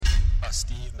a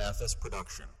Steve Mathis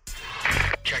production.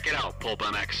 Check it out, Pulp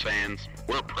MX fans.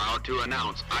 We're proud to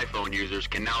announce iPhone users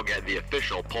can now get the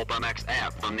official Pulp MX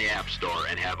app from the App Store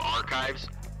and have archives,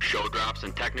 show drops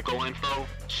and technical info,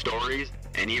 stories,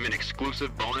 and even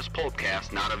exclusive bonus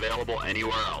Pulpcasts not available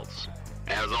anywhere else.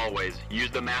 As always,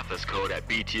 use the Mathis code at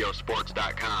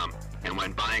btosports.com, and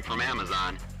when buying from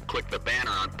Amazon, click the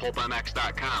banner on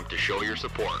pulpmx.com to show your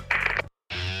support.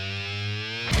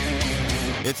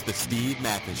 It's the Steve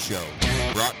Mathis Show,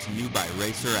 brought to you by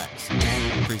RacerX,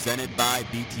 presented by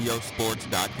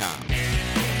btosports.com.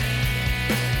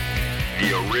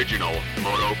 The original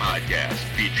Moto Podcast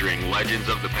featuring legends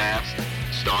of the past,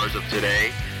 stars of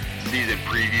today, season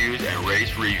previews and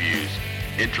race reviews,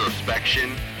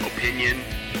 introspection, opinion,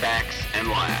 facts, and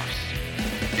laughs.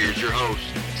 Here's your host,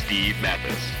 Steve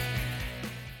Mathis.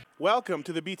 Welcome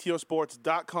to the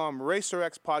btosports.com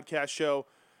RacerX podcast show,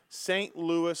 St.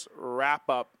 Louis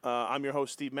wrap-up. I'm your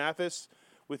host, Steve Mathis.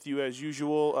 With you as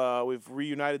usual, we've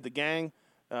reunited the gang.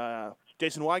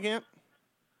 Jason Wygant.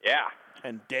 Yeah.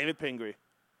 And David Pingree.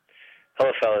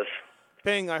 Hello, fellas.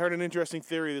 Ping, I heard an interesting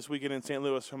theory this weekend in St.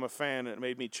 Louis from a fan, and it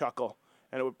made me chuckle.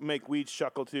 And it would make Weeds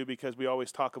chuckle, too, because we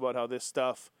always talk about how this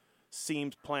stuff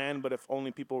seems planned, but if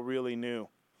only people really knew.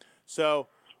 So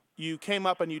you came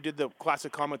up and you did the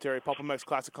classic commentary, Pulp MX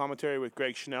classic commentary with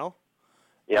Greg Schnell.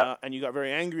 Yeah. And you got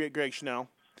very angry at Greg Schnell.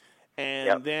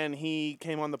 And then he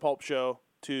came on the Pulp Show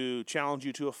to challenge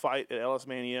you to a fight at Ellis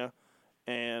Mania.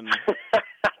 And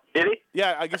Did he?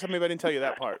 yeah, I guess maybe I didn't tell you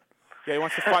that part. Yeah, he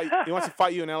wants to fight. He wants to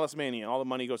fight you in Ellis Mania. All the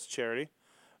money goes to charity.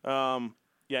 Yeah,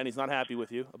 and he's not happy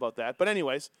with you about that. But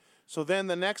anyways, so then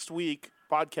the next week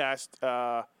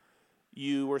podcast,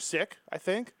 you were sick, I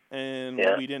think, and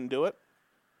we didn't do it.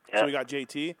 Yeah. So we got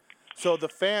JT. So the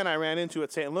fan I ran into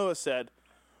at St. Louis said,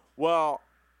 well,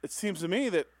 it seems to me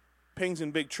that Ping's in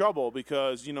big trouble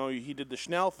because, you know, he did the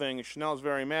Schnell thing, and Schnell's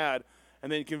very mad,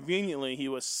 and then conveniently he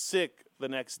was sick the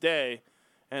next day,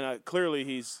 and clearly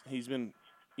he's been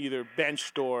either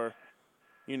benched or,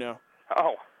 you know.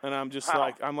 Oh. And I'm just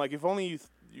like, if only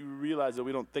you realize that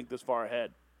we don't think this far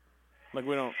ahead. Like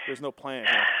there's no plan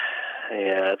here.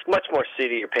 Yeah, it's much more seat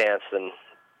of your pants than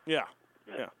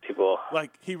people.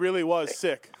 Like, he really was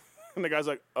sick. And the guy's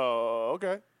like, oh,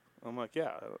 okay. I'm like,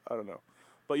 yeah, I don't know.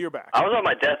 But you're back. I was on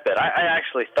my deathbed. I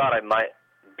actually thought I might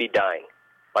be dying.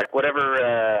 Like, whatever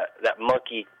that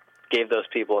monkey gave those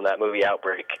people in that movie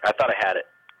Outbreak, I thought I had it.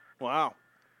 Wow.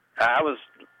 I was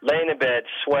laying in bed,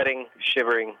 sweating,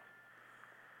 shivering.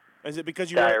 Is it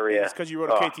because you diarrhea. It's because you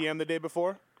rode a KTM the day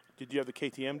before? Did you have the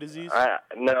KTM disease?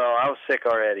 No, I was sick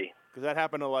already. Because that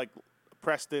happened to, like,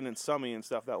 Preston and Summy and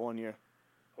stuff that one year.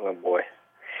 Oh, boy.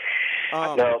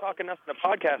 No. Talking us in the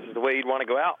podcast is the way you'd want to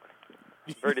go out.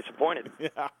 Very disappointed.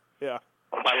 Yeah.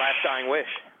 My last dying wish.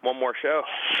 One more show.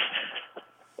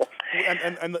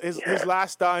 And his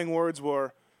last dying words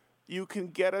were, "You can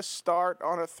get a start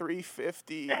on a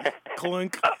 350."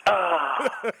 Clink.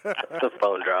 That's a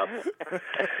phone drop.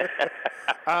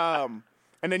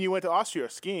 And then you went to Austria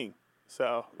skiing.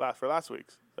 So for last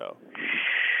week's. So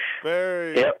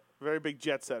very big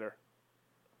jet setter.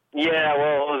 Yeah,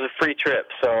 well, it was a free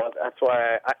trip, so that's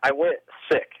why I went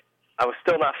sick. I was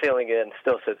still not feeling good and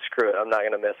still said, screw it, I'm not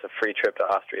going to miss a free trip to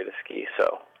Austria to ski,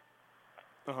 so.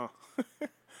 Uh-huh.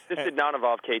 This did not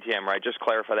involve KTM, right? Just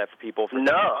clarify that for people.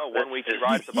 No. 1 week he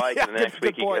rides the bike, and the next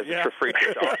week he gets it for free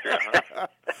trip to Austria. Huh?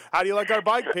 How do you like our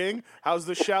bike, Ping? How's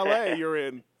the chalet you're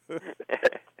in?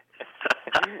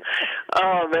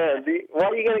 Oh, man. Why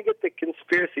are you going to get the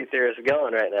conspiracy theorists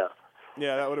going right now?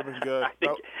 Yeah, that would have been good. I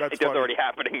think that's already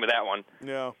happening with that one.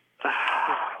 Yeah.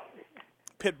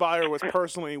 Pit Buyer was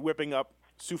personally whipping up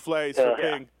souffles for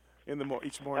Ping in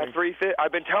each morning.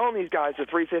 I've been telling these guys the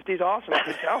 350 is awesome. I've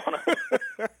been telling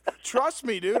them. Trust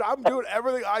me, dude. I'm doing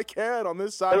everything I can on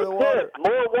this side of the water.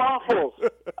 More waffles.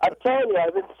 I'm telling you,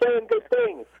 I've been saying good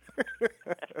things.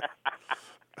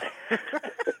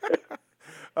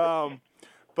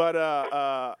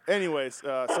 Anyways,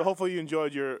 so hopefully you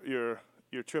enjoyed your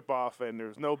trip off, and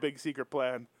there's no big secret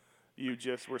plan. You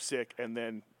just were sick, and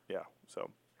then so.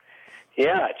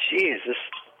 Yeah, geez,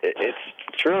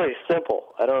 it's really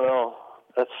simple. I don't know.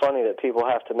 That's funny that people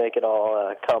have to make it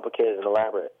all complicated and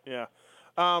elaborate. Yeah.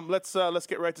 Let's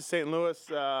get right to St. Louis.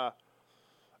 I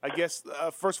guess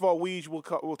first of all,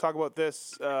 we'll talk about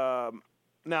this.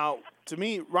 Now, to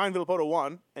me, Ryan Villopoto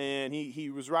won, and he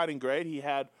was riding great. He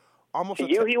had almost.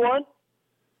 He won?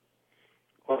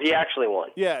 Well, he actually won.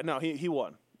 Yeah, no, he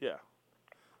won. Yeah.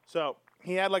 So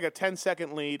he had like a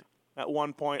 10-second lead at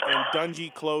one point, and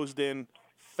Dungey closed in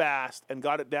fast and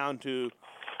got it down to,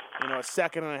 a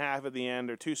second and a half at the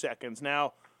end, or 2 seconds.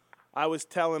 Now, I was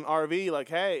telling RV, like,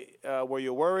 hey, were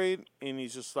you worried? And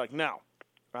he's just like, no.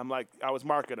 I'm like, I was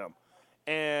marking him.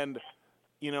 And,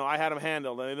 I had him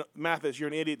handled. And Mathis, you're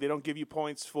an idiot. They don't give you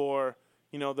points for,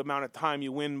 the amount of time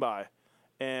you win by.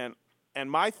 And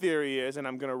my theory is, and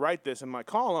I'm going to write this in my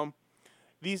column,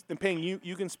 and Ping,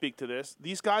 you can speak to this.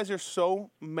 These guys are so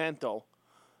mental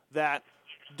that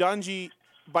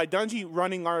by Dungey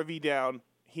running RV down,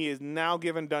 he is now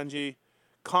given Dungey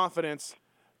confidence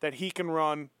that he can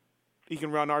run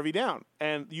RV down.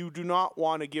 And you do not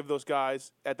want to give those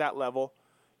guys at that level,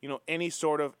 any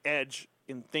sort of edge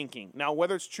in thinking. Now,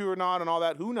 whether it's true or not and all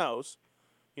that, who knows?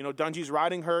 Dungey's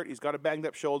riding hurt. He's got a banged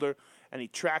up shoulder, and he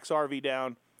tracks RV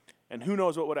down, and who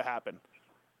knows what would have happened.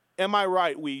 Am I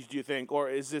right, Weege, do you think? Or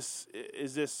is this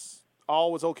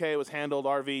all was okay, it was handled,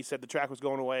 RV said the track was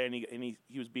going away, and he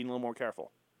was being a little more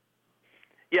careful?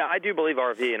 Yeah, I do believe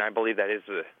RV, and I believe that is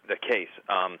the case.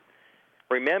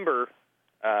 Remember,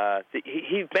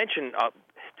 he mentioned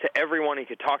to everyone he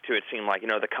could talk to, it seemed like,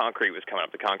 the concrete was coming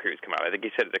up. I think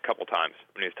he said it a couple times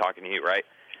when he was talking to you, right?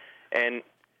 And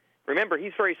remember,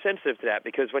 he's very sensitive to that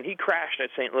because when he crashed at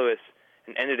St. Louis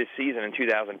and ended his season in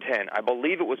 2010, I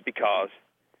believe it was because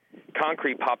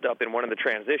concrete popped up in one of the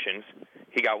transitions.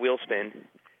 He got wheel spin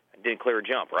and didn't clear a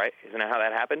jump, right? Isn't that how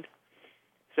that happened?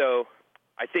 So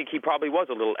I think he probably was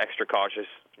a little extra cautious,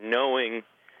 knowing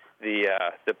the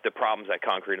problems that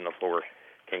concrete on the floor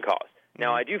can cause. Mm-hmm.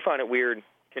 Now, I do find it weird,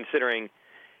 considering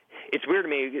it's weird to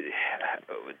me.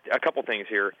 A couple things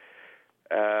here.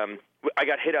 I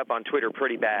got hit up on Twitter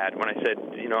pretty bad when I said,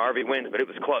 RV wins, but it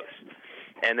was close.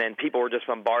 And then people were just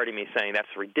bombarding me saying, that's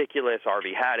ridiculous,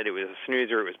 RV had it, it was a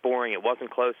snoozer, it was boring, it wasn't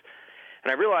close.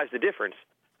 And I realized the difference.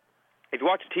 If you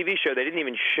watch a TV show, they didn't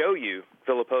even show you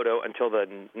Villopoto until the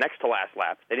next to last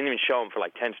lap. They didn't even show him for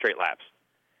like 10 straight laps.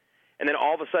 And then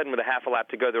all of a sudden, with a half a lap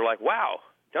to go, they're like, wow,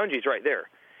 Dungey's right there.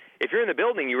 If you're in the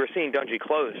building, you were seeing Dungey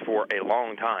close for a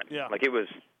long time. Yeah. Like it was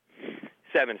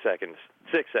 7 seconds,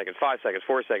 6 seconds, 5 seconds,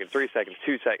 4 seconds, 3 seconds,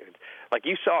 2 seconds. Like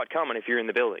you saw it coming if you're in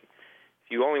the building.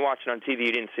 If you only watched it on TV,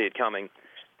 you didn't see it coming.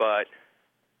 But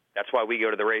that's why we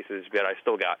go to the races, but I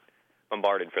still got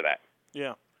bombarded for that.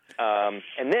 Yeah.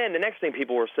 And then the next thing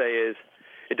people will say is,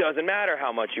 it doesn't matter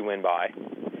how much you win by.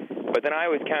 But then I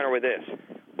always counter with this.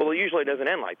 Well, it usually doesn't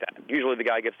end like that. Usually the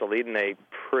guy gets the lead, and they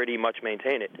pretty much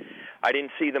maintain it. I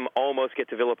didn't see them almost get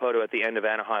to Villopoto at the end of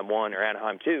Anaheim 1 or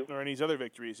Anaheim 2. Or any other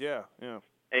victories, yeah.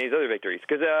 Any other victories.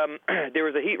 Because there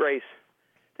was a heat race,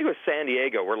 I think it was San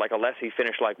Diego, where like Alessi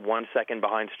finished like 1 second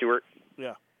behind Stewart.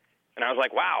 Yeah. And I was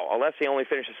like, wow, Alessi only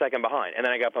finished a second behind. And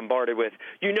then I got bombarded with,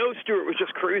 Stewart was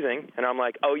just cruising. And I'm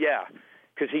like, oh, yeah,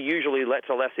 because he usually lets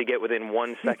Alessi get within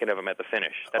 1 second of him at the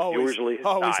finish. That's usually his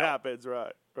always style. Happens,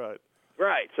 right.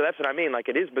 Right, so that's what I mean. Like,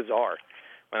 it is bizarre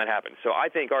when that happens. So I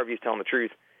think RV's telling the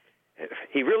truth.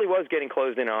 He really was getting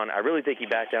closed in on. I really think he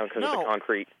backed down because of the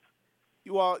concrete.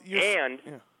 Well,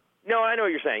 no, I know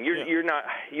what you're saying.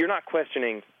 You're not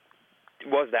questioning,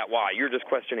 was that why? You're just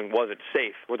questioning, was it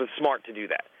safe? Was it smart to do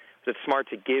that? Was it smart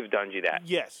to give Dungey that?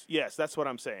 Yes, that's what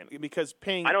I'm saying. Because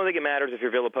Ping, I don't think it matters if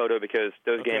you're Villopoto because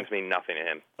those games mean nothing to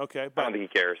him. Okay, I don't think he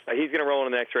cares. He's going to roll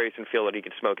in the next race and feel that he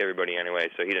can smoke everybody anyway,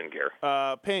 so he didn't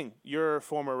care. Ping, you're a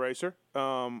former racer.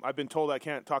 I've been told I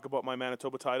can't talk about my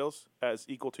Manitoba titles as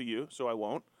equal to you, so I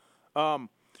won't.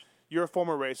 You're a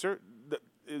former racer.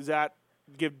 Does that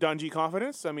give Dungey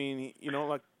confidence? I mean,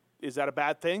 is that a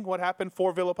bad thing? What happened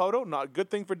for Villopoto? Not a good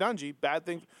thing for Dungey. Bad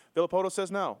thing. Villopoto says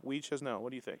no. Weege says no.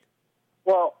 What do you think?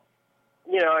 Well,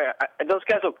 those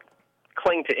guys will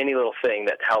cling to any little thing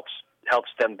that helps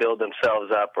them build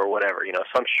themselves up or whatever. So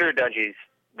I'm sure Dungey's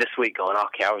this week going,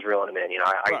 okay, I was reeling him in.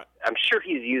 I'm sure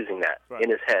he's using that in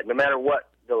his head. No matter what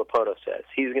Villopoto says,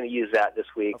 he's going to use that this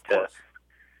week to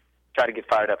try to get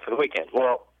fired up for the weekend.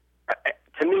 Well,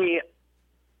 to me,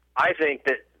 I think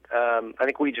that I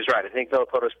think Weege is right. I think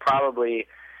Villopoto's probably,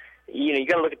 you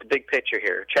got to look at the big picture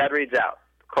here. Chad Reed's out,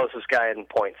 closest guy in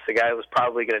points. The guy was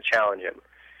probably going to challenge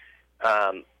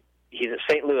him. He's at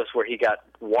St. Louis where he got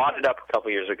wadded up a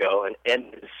couple years ago and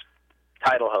ended his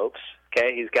title hopes.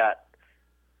 Okay, he's got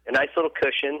a nice little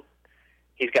cushion.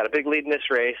 He's got a big lead in this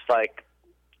race. Like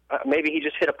maybe he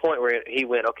just hit a point where he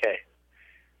went, okay,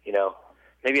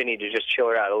 maybe I need to just chill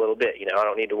her out a little bit. I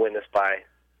don't need to win this by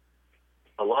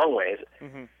a long ways.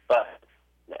 Mm-hmm. But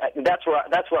that's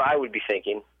what I would be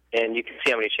thinking, and you can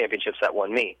see how many championships that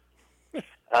won me.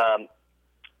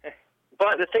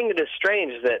 But the thing that is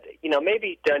strange is that,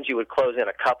 maybe Dungey would close in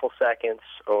a couple seconds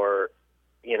or,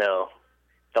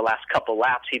 the last couple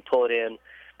laps he'd pull it in.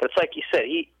 But it's like you said,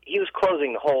 he was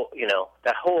closing the whole,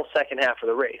 that whole second half of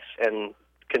the race and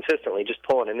consistently just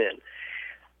pulling him in.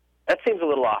 That seems a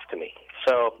little off to me.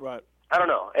 So I don't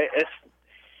know.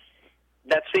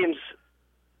 That seems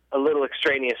a little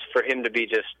extraneous for him to be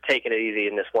just taking it easy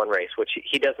in this one race, which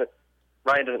he doesn't.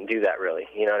 Ryan doesn't do that really.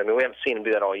 You know what I mean? We haven't seen him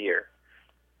do that all year.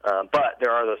 But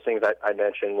there are those things I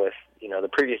mentioned with, the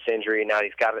previous injury. Now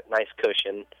he's got a nice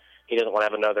cushion. He doesn't want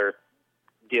to have another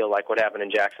deal like what happened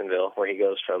in Jacksonville, where he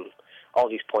goes from all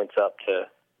these points up to.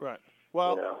 Right.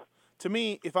 Well, to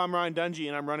me, if I'm Ryan Dungey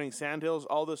and I'm running Sandhills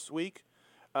all this week,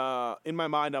 in my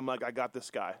mind I'm like, I got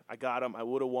this guy. I got him. I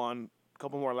would have won a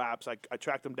couple more laps. I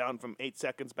tracked him down from 8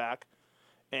 seconds back.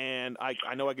 And I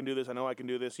know I can do this. I know I can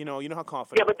do this. You know how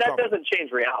confident. Yeah, but that doesn't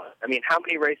change reality. I mean, how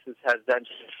many races has Dungey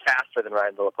faster than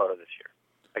Ryan Villapoto this year?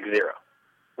 Like 0.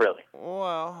 Really.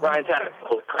 Well, Ryan's had a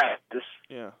couple of crashes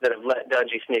that have let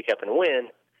Dungey sneak up and win.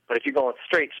 But if you're going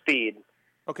straight speed,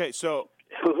 okay, so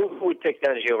who would pick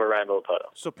Dungey over Ryan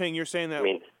Villapoto? So, Ping, you're saying that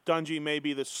Dungey may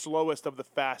be the slowest of the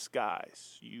fast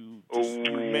guys. If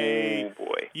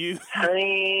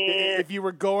you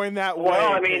were going that way.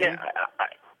 Well, I mean,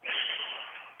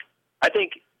 I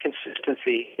think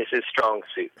consistency is his strong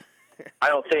suit. I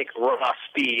don't think raw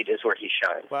speed is where he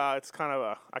shines. Well, it's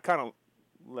I kind of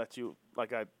let you,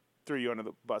 like I threw you under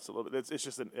the bus a little bit. It's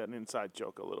just an inside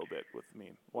joke a little bit with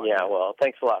me. Well,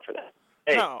 thanks a lot for that.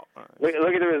 Hey,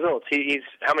 look at the results. He's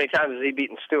how many times has he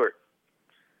beaten Stewart?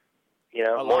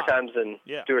 More times than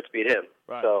Stewart's beat him.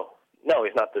 Right. So, no,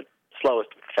 he's not the slowest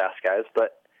of the fast guys,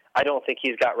 but I don't think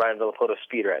he's got Ryan Villapoto's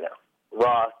speed right now.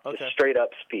 Raw, just straight-up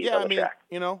speed on the track.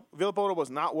 Villapoto was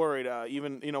not worried.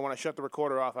 Even, when I shut the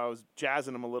recorder off, I was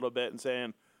jazzing him a little bit and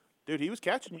saying, dude, he was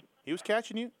catching you. He was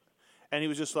catching you. And he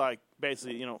was just like,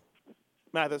 basically,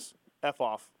 Mathis, F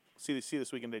off. See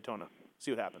this week in Daytona.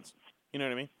 See what happens. You know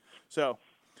what I mean? So,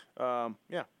 I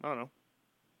don't know.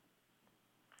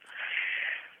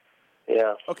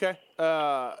 Yeah. Okay.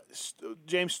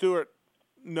 James Stewart,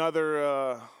 another.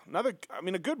 I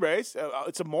mean, a good race.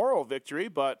 It's a moral victory,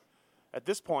 but at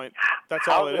this point, that's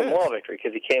all it is. How's it a moral victory?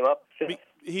 Because he came up.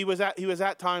 He was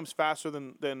at times faster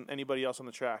than anybody else on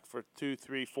the track for 2,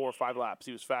 3, 4, 5 laps.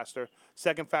 He was faster.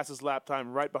 Second fastest lap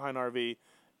time, right behind RV,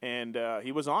 and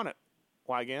he was on it.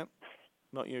 Wygant,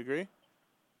 don't you agree?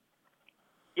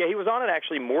 Yeah, he was on it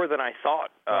actually more than I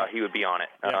thought he would be on it.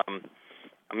 Yeah.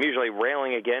 I'm usually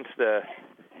railing against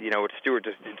with Stewart.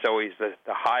 It's always the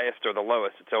highest or the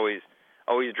lowest. It's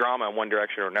always drama in one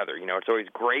direction or another. It's always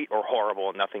great or horrible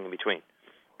and nothing in between.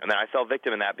 And then I fell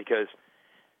victim in that because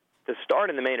the start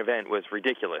in the main event was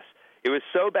ridiculous. It was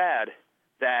so bad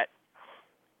that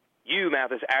you,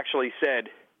 Mathis, actually said,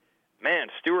 man,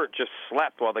 Stewart just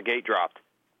slept while the gate dropped.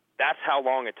 That's how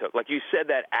long it took. Like, you said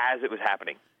that as it was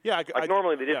happening. Yeah.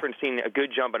 Normally the difference between a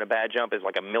good jump and a bad jump is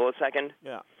like a millisecond.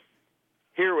 Yeah.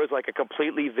 Here it was like a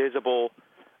completely visible,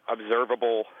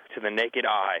 observable to the naked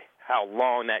eye how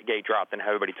long that gate dropped and how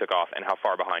everybody took off and how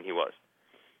far behind he was.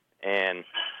 And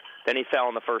then he fell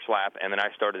in the first lap, and then I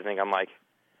started to think, I'm like,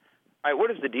 all right, what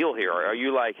is the deal here? Are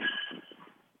you like,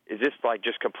 is this like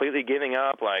just completely giving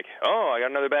up? Like, I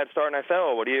got another bad start and I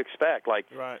fell. What do you expect? Like,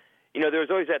 right. There was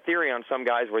always that theory on some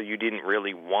guys where you didn't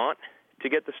really want to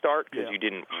get the start because you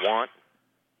didn't want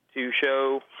to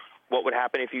show what would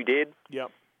happen if you did.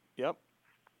 Yep.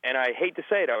 And I hate to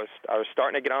say it, I was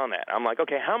starting to get on that. I'm like,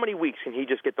 okay, how many weeks can he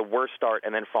just get the worst start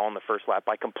and then fall in the first lap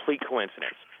by complete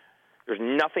coincidence? There's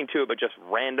nothing to it but just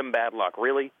random bad luck,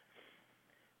 really.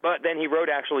 But then he rode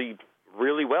actually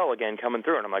really well again coming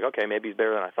through, and I'm like, okay, maybe he's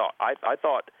better than I thought. I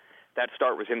thought that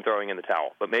start was him throwing in the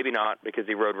towel, but maybe not because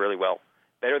he rode really well.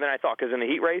 Better than I thought, because in the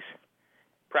heat race,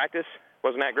 practice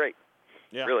wasn't that great,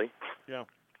 really. Yeah.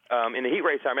 In the heat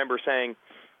race, I remember saying,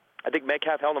 I think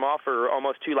Metcalf held him off for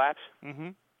almost 2 laps,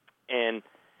 and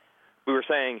we were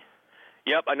saying,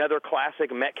 yep, another classic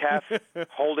Metcalf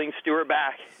holding Stewart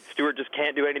back. Stewart just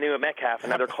can't do anything with Metcalf.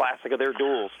 Another classic of their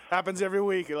duels. Happens every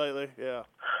week lately, yeah.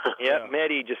 Yep,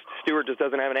 Stewart just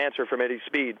doesn't have an answer for Meddy's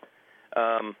speed.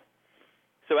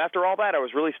 So after all that, I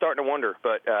was really starting to wonder.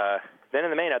 But then in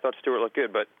the main, I thought Stewart looked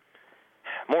good. But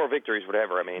more victories,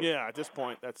 whatever. I mean, yeah. At this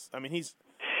point, is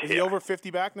he over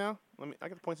 50 back now? I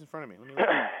got the points in front of me.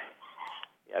 Yeah,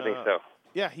 I think so.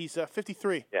 Yeah, he's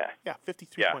 53. Yeah,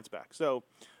 53 points back. So,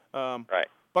 right.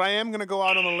 But I am going to go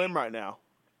out on a limb right now.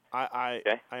 I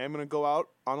am going to go out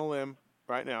on a limb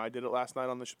right now. I did it last night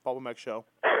on the Paul Meck show.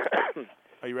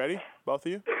 Are you ready, both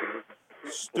of you?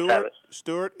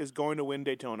 Stewart is going to win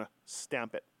Daytona.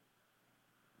 Stamp it.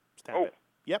 It.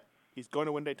 Yep, he's going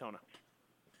to win Daytona.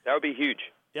 That would be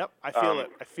huge. Yep, I feel it.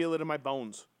 I feel it in my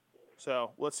bones.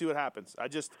 So let's see what happens. I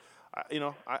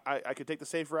could take the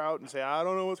safe route and say, I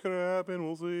don't know what's going to happen.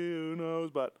 We'll see. Who knows?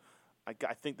 But I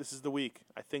think this is the week.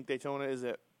 I think Daytona is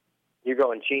it. You're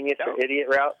going genius or idiot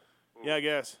route? Yeah, I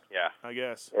guess. Yeah. I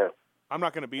guess. Yeah. I'm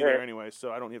not going to be there anyway,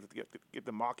 so I don't have to get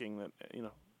the mocking that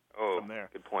from there.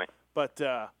 Good point. But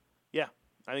yeah,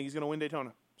 I think he's going to win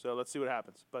Daytona. So let's see what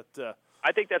happens. But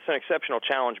I think that's an exceptional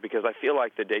challenge because I feel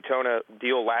like the Daytona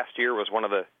deal last year was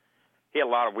he had a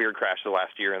lot of weird crashes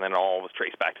last year, and then it all was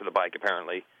traced back to the bike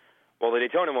apparently. Well, the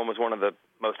Daytona one was one of the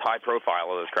most high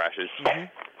profile of those crashes. Mm-hmm.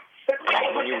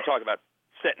 And when you talk about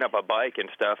setting up a bike and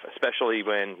stuff, especially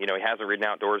when he hasn't ridden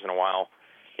outdoors in a while,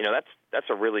 that's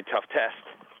a really tough test.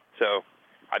 So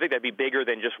I think that'd be bigger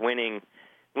than just winning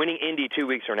Indy 2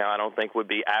 weeks from now. I don't think would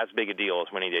be as big a deal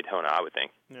as winning Daytona. I would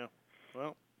think. Yeah.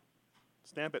 Well,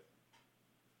 stamp it.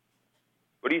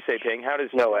 What do you say, Ping?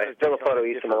 No way. Filippo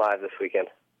eats him alive this weekend.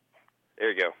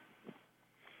 There you go.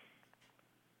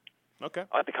 Okay.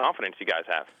 I like the confidence you guys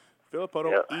have.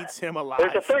 Filippo eats him alive.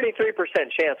 There's a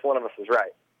 33% chance one of us is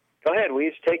right. Go ahead,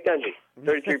 Weege. Take Dungey.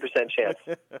 33% chance.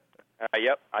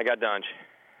 Yep, I got Dunge.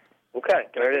 Okay,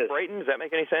 there it is. Brayton, does that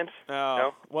make any sense?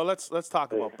 No. Well, let's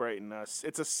talk about Brayton.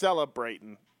 It's a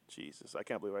celebrating. Jesus, I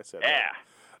can't believe I said that.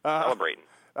 Celebrating.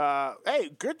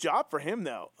 Hey, good job for him,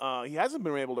 though. He hasn't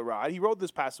been able to ride. He rode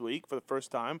this past week for the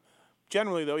first time.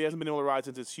 Generally, though, he hasn't been able to ride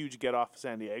since his huge get-off of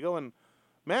San Diego. And,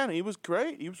 man, he was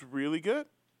great. He was really good.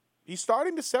 He's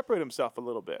starting to separate himself a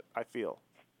little bit, I feel.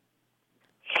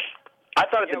 I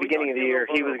thought at the beginning of the year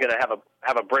he was going to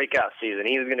have a breakout season.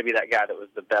 He was going to be that guy that was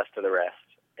the best of the rest.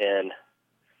 And,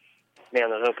 man,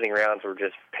 those opening rounds were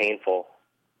just painful.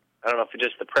 I don't know if it's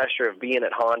just the pressure of being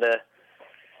at Honda.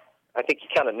 I think he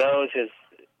kind of knows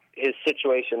his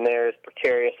situation there is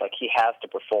precarious. Like, he has to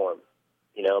perform,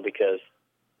 because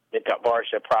they've got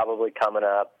Barsha probably coming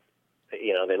up.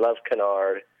 They love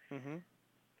Kennard. Mm-hmm.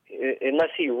 Unless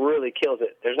he really kills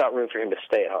it, there's not room for him to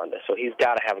stay at Honda. So he's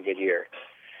got to have a good year.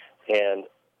 And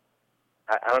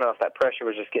I don't know if that pressure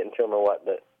was just getting to him or what,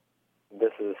 but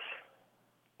this is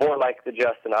more like the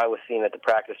Justin I was seeing at the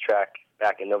practice track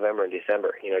back in November and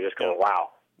December. Just going, wow,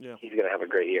 he's going to have a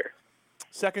great year.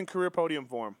 Second career podium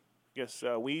for him. I guess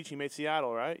Weege, he made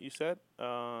Seattle, right? You said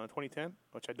 2010,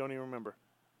 which I don't even remember.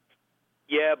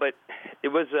 Yeah, but it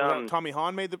was Tommy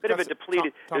Hahn made the bit of a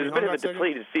depleted. It was a bit of a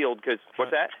depleted field because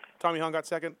what's that? Tommy Hahn got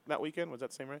second that weekend. Was that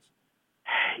the same race?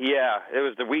 Yeah, it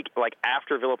was the week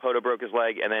after Villopoto broke his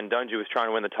leg, and then Dungey was trying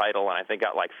to win the title, and I think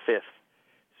got fifth.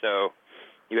 So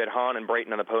you had Hahn and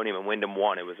Brayton on the podium, and Wyndham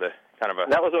won. It was a kind of a.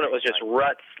 That was when it was just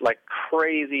ruts,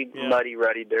 crazy muddy,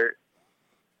 ruddy dirt.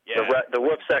 Yeah, the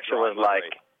whoop section was like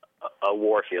a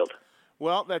war field.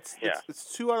 Well, it's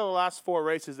 2 out of the last 4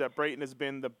 races that Brayton has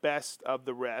been the best of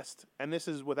the rest, and this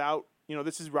is without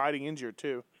this is riding injured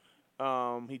too.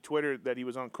 He twittered that he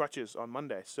was on crutches on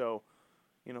Monday, so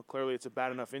clearly it's a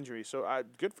bad enough injury. So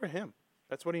good for him.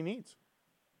 That's what he needs.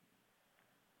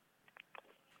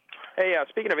 Hey,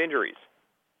 speaking of injuries,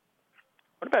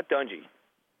 what about Dungey?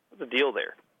 What's the deal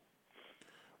there?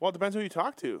 Well, it depends who you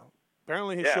talk to.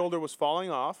 Apparently his shoulder was falling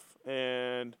off,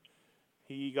 and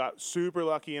he got super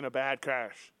lucky in a bad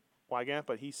crash. Wygant,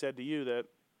 but he said to you that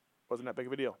wasn't that big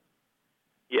of a deal.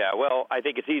 Yeah, well, I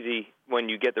think it's easy when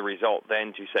you get the result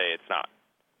then to say it's not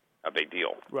a big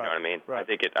deal. Right. You know what I mean? Right.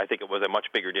 I think it was a much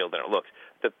bigger deal than it looks.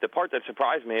 The part that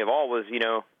surprised me of all was,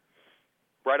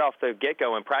 right off the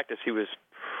get-go in practice, he was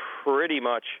pretty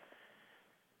much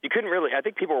 – you couldn't really – I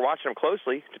think people were watching him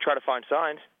closely to try to find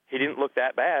signs. He didn't look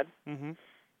that bad. Mm-hmm.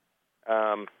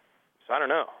 So I don't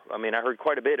know. I mean, I heard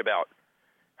quite a bit about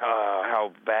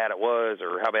how bad it was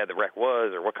or how bad the wreck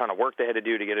was or what kind of work they had to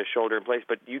do to get his shoulder in place,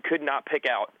 but you could not pick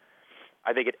out,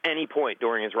 I think, at any point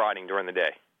during his riding during the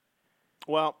day.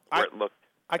 Well, it looked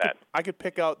bad. I could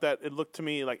pick out that it looked to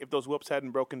me like if those whoops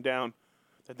hadn't broken down,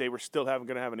 that they were still going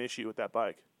to have an issue with that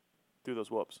bike through those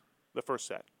whoops, the first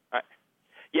set.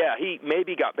 Yeah, he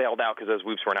maybe got bailed out because those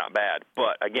whoops were not bad.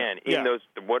 But, again, in those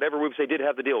whatever whoops they did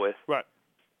have to deal with, right,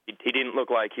 he didn't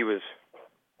look like he was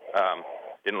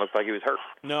hurt.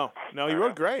 No, he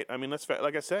rode great. I mean,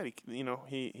 like I said,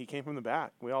 he came from the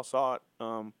back. We all saw it.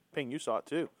 Ping, you saw it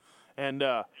too, and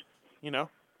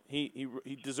he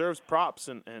deserves props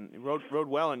and he rode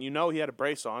well. And he had a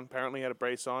brace on. Apparently, he had a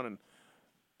brace on, and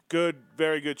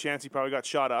very good chance he probably got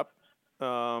shot up.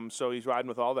 So he's riding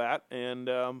with all that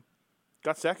and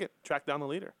got second, tracked down the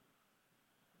leader.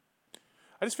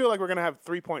 I just feel like we're going to have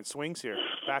 3-point swings here,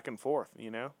 back and forth.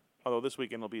 Although this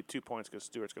weekend it'll be 2 points because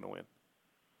Stewart's going to win.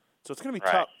 So it's going to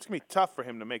be tough. It's going to be tough for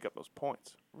him to make up those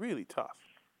points. Really tough.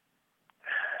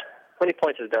 How many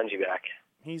points is Dungey back?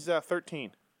 He's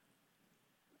 13.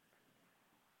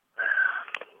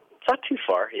 It's not too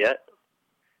far yet.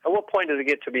 At what point does it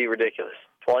get to be ridiculous?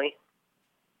 20?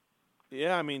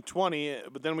 Yeah, I mean 20.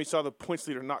 But then we saw the points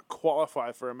leader not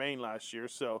qualify for a main last year.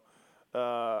 So,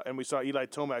 and we saw Eli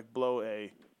Tomac blow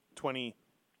a 23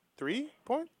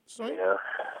 3-point swing. Yeah.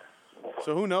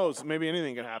 So who knows? Maybe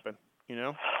anything can happen.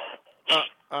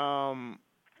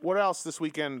 What else this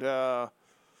weekend? You know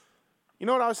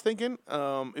what I was thinking?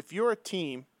 If you're a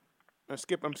team, I'm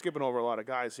skipping over a lot of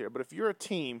guys here, but if you're a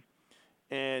team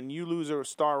and you lose a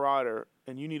star rider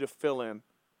and you need a fill-in,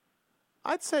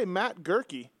 I'd say Matt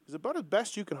Gerke is about as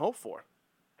best you can hope for.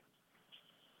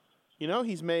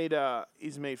 He's made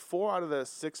 4 out of the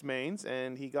 6 mains,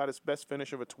 and he got his best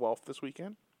finish of a 12th this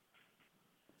weekend.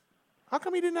 How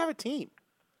come he didn't have a team?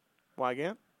 Why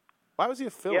again? Why was he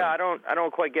a fill-in? Yeah, I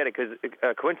don't quite get it because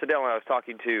coincidentally I was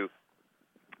talking to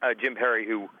Jim Perry,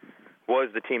 who was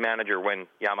the team manager when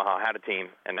Yamaha had a team,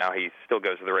 and now he still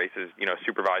goes to the races,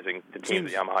 supervising the team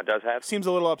that Yamaha does have. Seems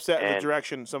a little upset in the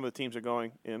direction some of the teams are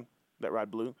going in that ride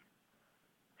blue.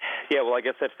 Yeah, well, I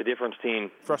guess that's the difference between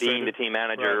being the team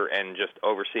manager and just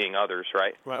overseeing others,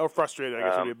 right? Right, or frustrated, I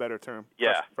guess would be a better term.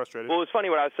 Yeah. Frustrated. Well, it's funny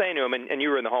what I was saying to him, and you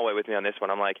were in the hallway with me on this one.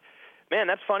 I'm like, man,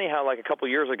 that's funny how, like, a couple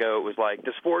years ago it was like,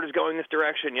 the sport is going this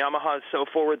direction. Yamaha is so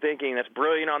forward-thinking. That's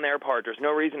brilliant on their part. There's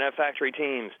no reason to have factory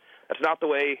teams. That's not the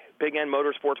way big-end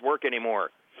motorsports work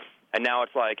anymore. And now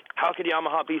it's like, how could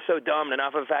Yamaha be so dumb to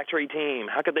not have a factory team?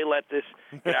 How could they let this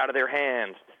get out of their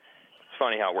hands? It's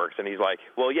funny how it works. And he's like,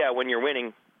 well, yeah, when you're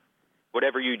winning,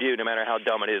 whatever you do, no matter how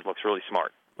dumb it is, looks really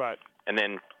smart. Right. And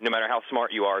then no matter how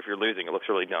smart you are, if you're losing, it looks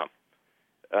really dumb.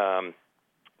 But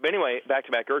anyway, back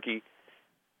to Gerke.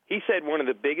 He said one of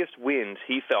the biggest wins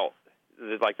he felt,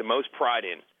 like the most pride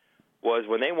in, was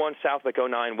when they won Southwick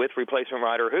 09 with replacement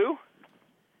rider who?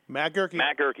 Matt Gerke.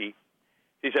 Matt Gerke.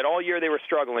 He said all year they were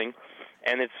struggling,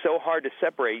 and it's so hard to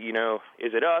separate,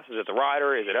 is it us? Is it the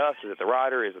rider? Is it us? Is it the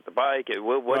rider? Is it the bike?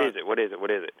 What is it? What is it?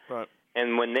 What is it? Right.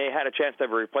 And when they had a chance to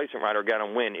have a replacement rider get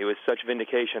them win, it was such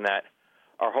vindication that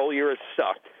our whole year has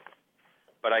sucked,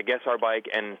 but I guess our bike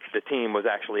and the team was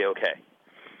actually okay.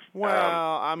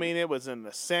 Well, it was in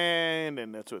the sand,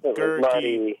 and it's with Gerke.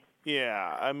 Gerke.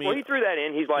 Yeah, Well, he threw that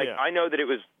in. He's like, yeah. I know that it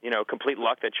was, complete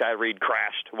luck that Chad Reed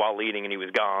crashed while leading and he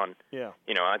was gone. Yeah.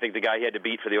 I think the guy he had to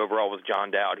beat for the overall was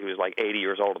John Dowd, who was like 80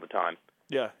 years old at the time.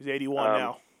 Yeah, he's 81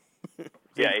 now.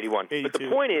 Yeah, 81. 82. But the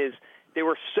point is, they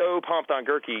were so pumped on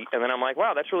Gerke, and then I'm like,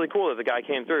 wow, that's really cool that the guy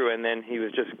came through, and then he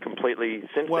was just completely,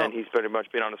 since then, he's pretty much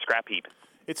been on a scrap heap.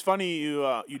 It's funny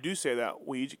you do say that,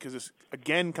 Weege, because this,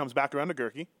 again, comes back around to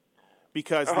Gerke,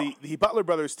 because the Butler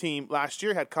Brothers team last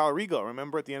year had Kyle Rigo,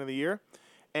 remember, at the end of the year?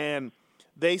 And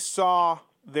they saw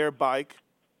their bike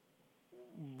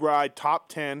ride top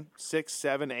 10, 6,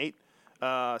 7, 8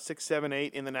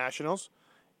 in the Nationals,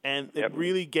 and it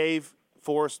really gave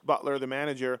Forrest Butler, the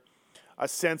manager, a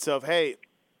sense of, hey,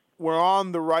 we're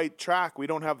on the right track. We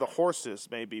don't have the horses,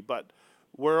 maybe, but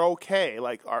we're okay.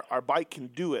 Like, our bike can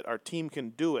do it. Our team can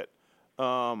do it.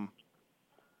 And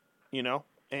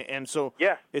so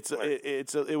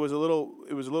it was a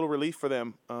little relief for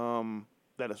them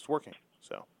that it's working.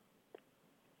 So.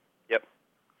 Yep.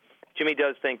 Jimmy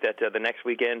does think that the next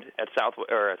weekend at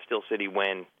at Steel City,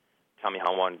 when Tommy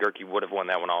Hahn won, Gerke would have won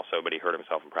that one also, but he hurt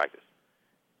himself in practice.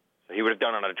 So he would have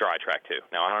done it on a dry track too.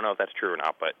 Now I don't know if that's true or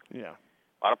not, but yeah,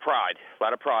 a lot of pride.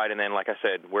 And then, like I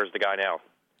said, where's the guy now?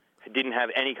 He didn't have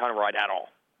any kind of ride at all.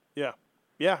 Yeah,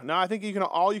 yeah. No, I think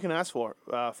all you can ask for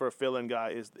a fill-in guy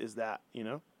is that,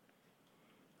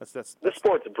 That's the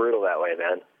sport's brutal that way,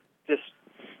 man.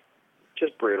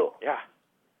 Just brutal. Yeah.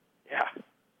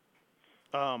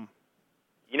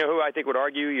 You know who I think would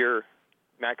argue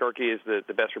Matt Gerke is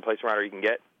the best replacement rider you can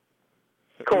get?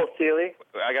 Cole Seeley.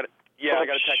 I got a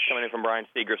text coming in from Brian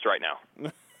Stegrist right now.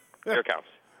 Here it comes.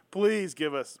 Please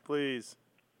give us, please.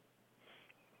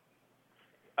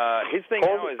 His thing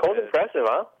now is Cole's impressive,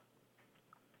 huh?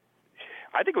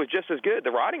 I think it was just as good.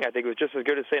 The riding, I think, was just as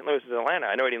good as St. Louis and Atlanta.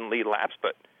 I know he didn't lead laps,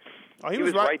 but he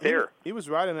was right there. He was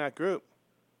right in that group.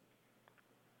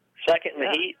 Second in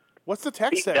the heat. What's the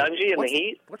text say? Dungey in the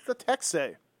heat. What's the text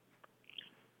say?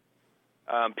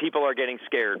 People are getting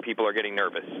scared. People are getting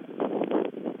nervous.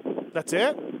 That's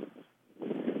it?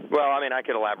 Well, I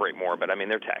could elaborate more, but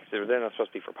they're text. They're not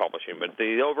supposed to be for publishing. But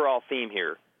the overall theme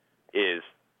here is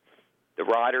the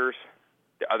riders,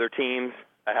 the other teams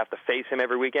that have to face him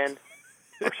every weekend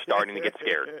are starting to get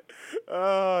scared.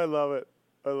 Oh, I love it.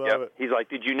 I love it. He's like,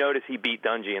 did you notice he beat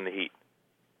Dungey in the heat?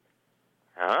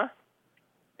 Huh? I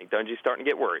think Dungey's starting to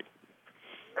get worried.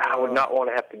 I would not want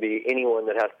to have to be anyone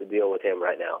that has to deal with him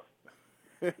right now.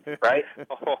 Right?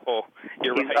 Oh,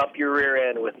 you're He's right. up your rear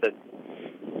end with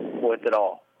it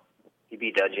all. He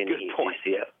beat Dungey in the heat.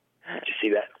 Did you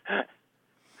see that?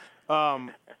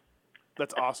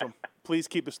 That's awesome. Please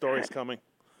keep the stories coming.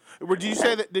 Did you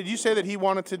say that he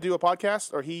wanted to do a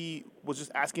podcast, or he was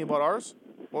just asking about ours?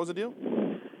 What was the deal?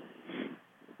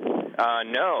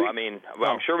 No, I mean,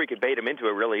 I'm sure we could bait him into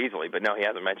it really easily, but no, he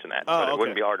hasn't mentioned that. But it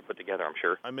wouldn't be hard to put together, I'm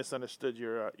sure. I misunderstood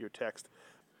your text.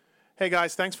 Hey,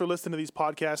 guys, thanks for listening to these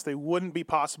podcasts. They wouldn't be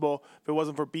possible if it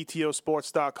wasn't for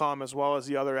BTOsports.com as well as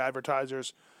the other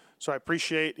advertisers. So I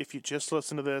appreciate if you just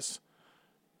listen to this,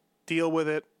 deal with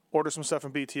it, order some stuff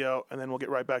from BTO, and then we'll get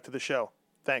right back to the show.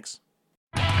 Thanks.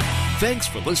 Thanks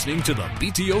for listening to the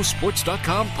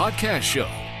BTOsports.com podcast show.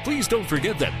 Please don't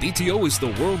forget that BTO is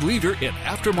the world leader in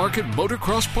aftermarket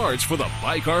motocross parts for the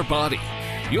bike or body.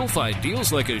 You'll find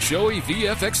deals like a Shoei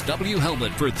VFXW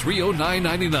helmet for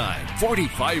 $309.99,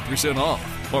 45%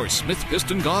 off, or Smith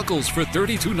Piston goggles for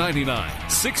 $32.99,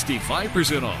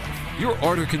 65% off. Your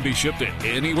order can be shipped to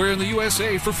anywhere in the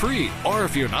USA for free, or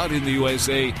if you're not in the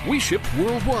USA, we ship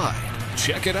worldwide.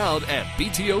 Check it out at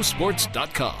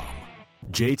BTOsports.com.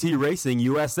 JT Racing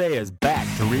USA is back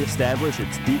to reestablish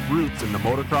its deep roots in the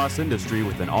motocross industry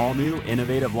with an all-new,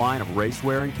 innovative line of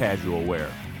racewear and casual wear.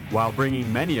 While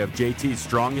bringing many of JT's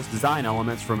strongest design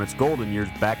elements from its golden years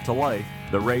back to life,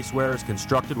 the racewear is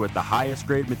constructed with the highest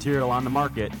grade material on the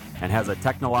market and has a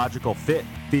technological fit,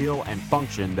 feel, and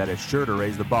function that is sure to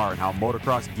raise the bar in how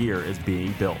motocross gear is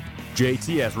being built.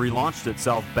 JT has relaunched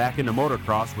itself back into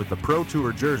motocross with the Pro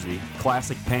Tour jersey,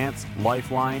 classic pants,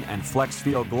 lifeline, and flex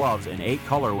feel gloves in 8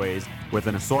 colorways with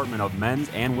an assortment of men's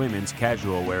and women's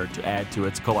casual wear to add to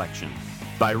its collection.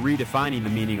 By redefining the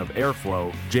meaning of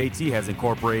airflow, JT has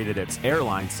incorporated its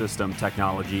airline system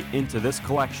technology into this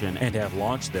collection and have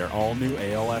launched their all-new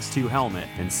ALS2 helmet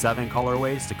in 7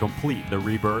 colorways to complete the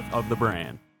rebirth of the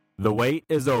brand. The wait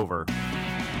is over.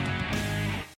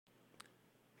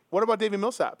 What about Davey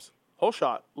Millsaps? Whole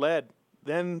shot, led,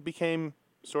 then became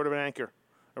sort of an anchor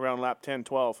around lap 10,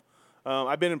 12.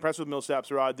 I've been impressed with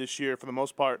Millsap's ride this year for the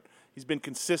most part. He's been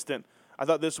consistent. I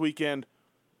thought this weekend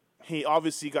he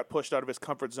obviously got pushed out of his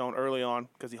comfort zone early on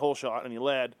because he whole shot and he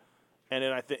led. And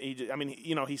then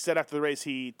he said after the race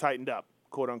he tightened up,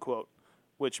 quote unquote,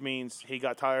 which means he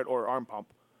got tired or arm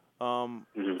pump.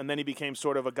 And then he became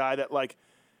sort of a guy that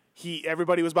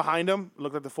everybody was behind him,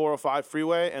 looked at the 405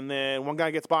 freeway, and then one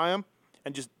guy gets by him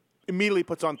and just immediately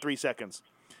puts on 3 seconds.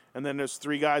 And then there's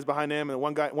 3 guys behind him, and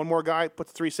one more guy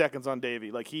puts 3 seconds on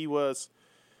Davey. Like he was,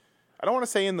 I don't want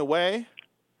to say in the way,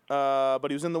 but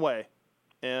he was in the way.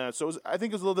 And so I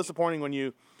think it was a little disappointing when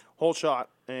you whole shot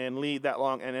and lead that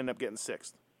long and end up getting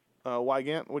 6th.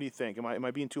 Wygant, what do you think? Am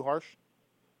I being too harsh?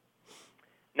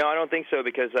 No, I don't think so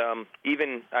because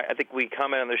I think we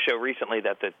commented on the show recently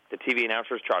that the TV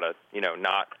announcers try to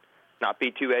not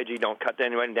be too edgy, don't cut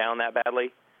anyone down that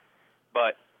badly.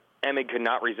 But Emig could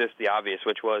not resist the obvious,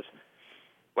 which was,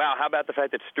 wow, how about the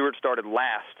fact that Stewart started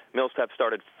last, Millsaps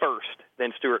started first,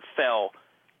 then Stewart fell,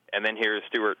 and then here's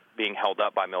Stewart being held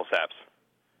up by Millsaps,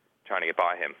 trying to get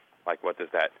by him. Like, what does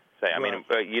that say? I mean,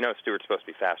 Stewart's supposed to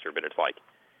be faster, but it's like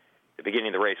the beginning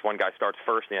of the race, one guy starts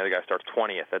first and the other guy starts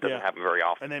 20th. That doesn't happen very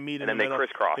often. And they meet and then they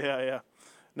crisscross. Yeah.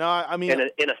 No, I mean,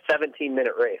 in a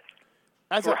 17-minute race.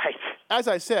 As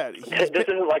I said, this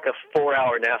isn't like a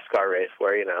 4-hour NASCAR race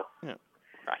where you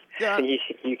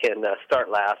can start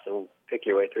last and pick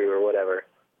your way through or whatever.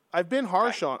 I've been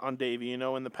harsh on Davey,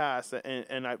 in the past,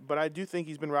 but I do think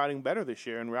he's been riding better this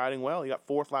year and riding well. He got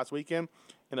 4th last weekend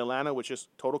in Atlanta, which is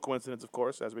total coincidence, of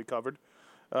course, as we covered.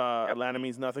 Atlanta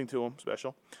means nothing to him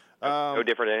special. No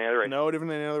different than any other race. No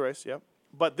different than any other race, yep.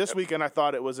 But this weekend I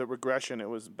thought it was a regression. It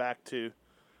was back to,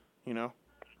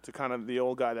 to kind of the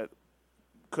old guy that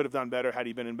could have done better had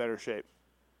he been in better shape.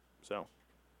 So.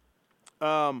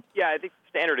 I think the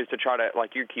standard is to try to,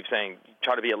 like you keep saying,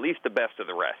 try to be at least the best of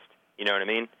the rest. You know what I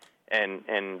mean?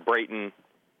 And Brayton,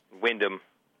 Wyndham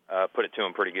put it to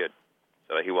him pretty good,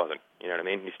 so that he wasn't. You know what I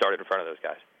mean? He started in front of those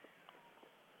guys.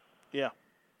 Yeah.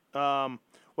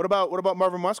 What about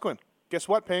Marvin Musquin? Guess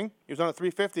what, Ping? He was on a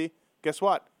 350. Guess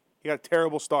what? He got a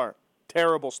terrible start.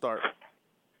 Well,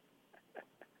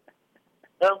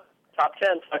 top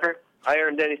 10, sucker. I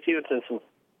earned Denny Stevenson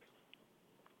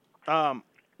some.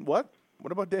 What?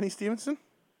 What about Denny Stevenson?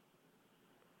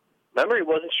 Remember, he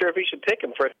wasn't sure if he should pick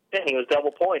him for a 10. He was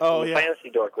double points in the Fantasy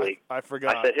Dork League. I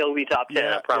forgot. I said he'll be top 10,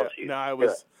 I promise you. No,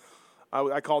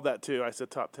 I called that too. I said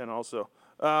top 10 also.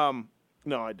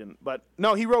 No, I didn't. But,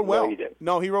 no, he rode well. No, you didn't.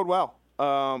 No, he rode well.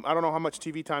 I don't know how much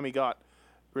TV time he got,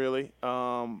 really.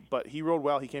 But he rode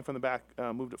well. He came from the back,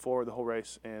 moved it forward the whole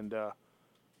race, and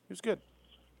he was good.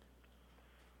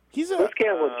 This kid's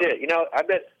legit.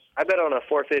 I bet on a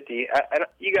 450.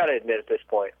 You got to admit at this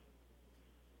point,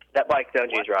 that bike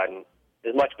Dungy's riding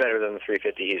is much better than the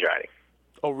 350 he's riding.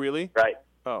 Oh, really? Right.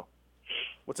 Oh.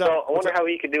 What's up? So I wonder how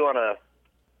he could do on a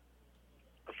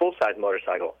full-size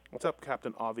motorcycle. What's up,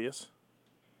 Captain Obvious?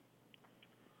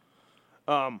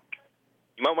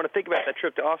 You You might want to think about that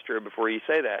trip to Austria before you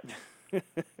say that.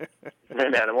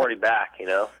 Man, I'm already back, you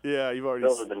know. Yeah, you've already.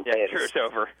 Bills have been paying. Sure, it's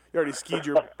over. You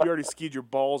already skied your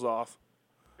balls off.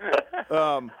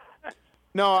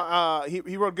 No,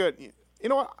 he rode good. You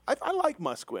know what? I like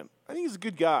Musquin. I think he's a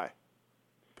good guy.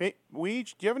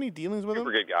 Weege, do you have any dealings with him?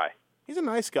 Super good guy. He's a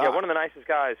nice guy. Yeah, one of the nicest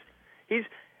guys. This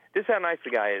is how nice the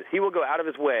guy is. He will go out of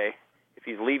his way if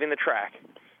he's leaving the track.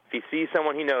 If he sees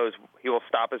someone he knows, he will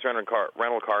stop his rental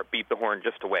car, beep the horn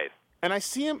just to wave. And I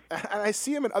see him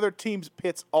in other teams'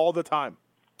 pits all the time.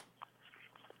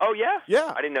 Oh yeah?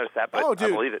 Yeah. I didn't notice that, but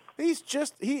dude, I believe it. He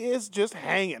is just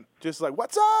hanging, just like,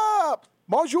 what's up,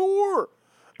 bonjour?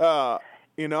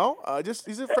 He's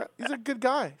a good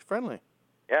guy, friendly.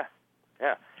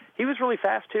 Yeah. He was really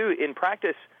fast too in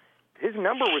practice. His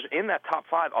number was in that top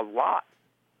 5 a lot.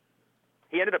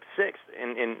 He ended up 6th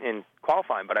in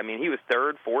qualifying, but I mean he was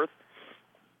 3rd, 4th.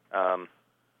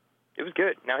 It was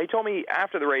good. Now he told me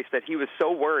after the race that he was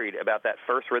so worried about that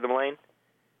first rhythm lane.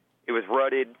 It was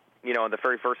rutted. You know, in the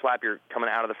very first lap, you're coming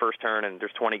out of the first turn, and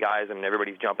there's 20 guys, and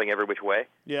everybody's jumping every which way.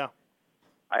 Yeah.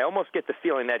 I almost get the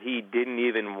feeling that he didn't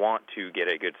even want to get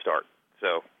a good start.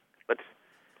 So let's.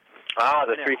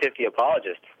 The 350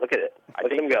 apologist. Look at it.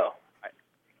 Look at him go.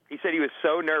 He said he was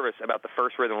so nervous about the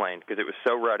first rhythm lane because it was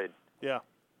so rutted. Yeah.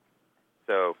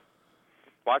 So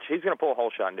watch. He's going to pull a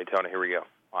whole shot in Daytona. Here we go.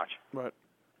 Watch. Right.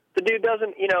 The dude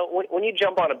doesn't, when you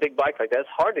jump on a big bike like that, it's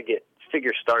hard to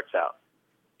figure starts out.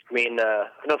 I mean, I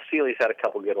know Seeley's had a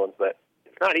couple good ones, but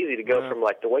it's not easy to go from,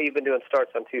 like, the way you've been doing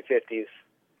starts on 250s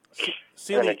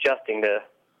and adjusting to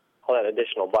all that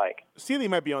additional bike. Seeley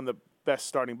might be on the best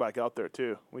starting bike out there,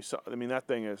 too. That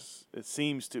thing it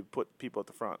seems to put people at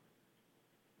the front.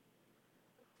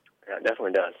 Yeah, it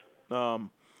definitely does.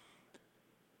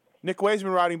 Nick Way's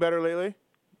been riding better lately.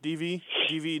 DV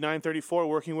 934,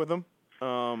 working with him.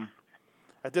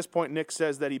 At this point, Nick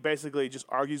says that he basically just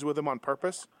argues with him on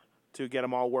purpose to get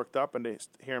him all worked up and to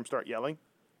hear him start yelling.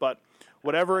 But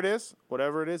whatever it is,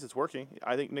 it's working.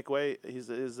 I think Nick Way,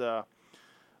 his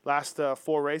last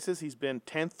 4 races, he's been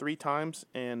 10th 3 times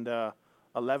and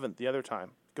 11th the other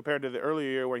time, compared to the earlier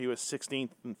year where he was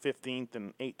 16th and 15th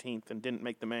and 18th and didn't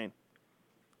make the main.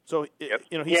 So, but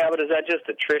is that just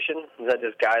attrition? Is that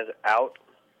just guys out?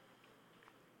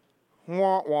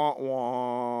 Wah, wah,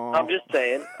 wah. I'm just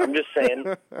saying.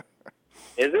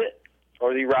 Is it?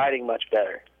 Or is he riding much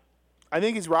better? I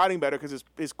think he's riding better because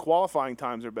his qualifying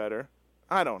times are better.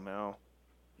 I don't know.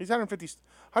 He's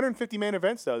 150 main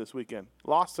events, though, this weekend.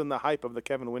 Lost in the hype of the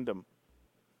Kevin Windham.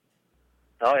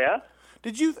 Oh, yeah?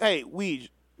 Hey, Weege,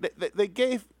 they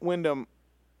gave Windham,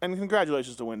 and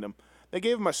congratulations to Windham, they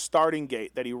gave him a starting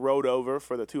gate that he rode over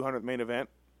for the 200th main event,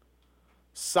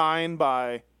 signed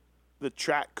by the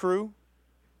track crew.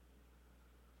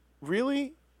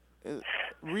 Really?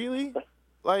 Really?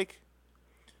 Like,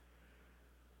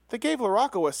 they gave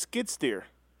LaRocco a skid steer.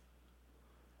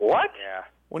 What? Yeah.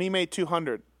 When he made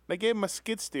 200. They gave him a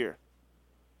skid steer.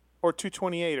 Or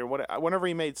 228 or whenever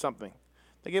he made something.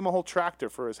 They gave him a whole tractor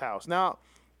for his house. Now,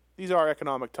 these are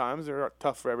economic times. They're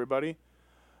tough for everybody.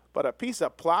 But a piece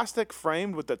of plastic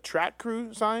framed with the track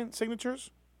crew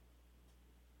signatures?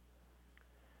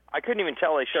 I couldn't even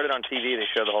tell. They showed it on TV. They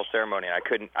showed the whole ceremony. I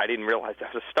didn't realize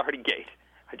that was a starting gate.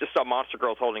 I just saw Monster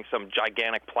Girls holding some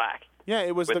gigantic plaque. Yeah,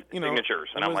 it was with signatures,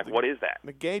 and I'm like, what is that?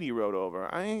 The gate he rode over.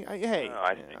 I'm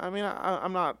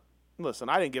not. Listen,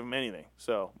 I didn't give him anything,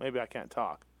 so maybe I can't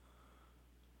talk.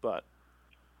 But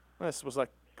this was like,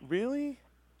 really?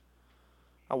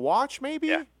 A watch, maybe?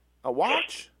 Yeah. A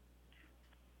watch?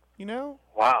 You know?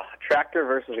 Wow, a tractor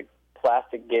versus a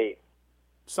plastic gate.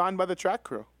 Signed by the track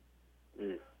crew.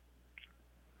 Mm.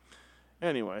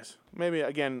 Anyways, maybe,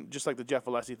 again, just like the Jeff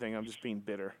Alessi thing, I'm just being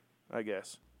bitter, I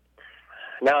guess.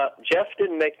 Now, Jeff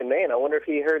didn't make the main. I wonder if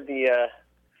he heard the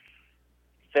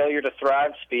failure to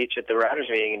thrive speech at the riders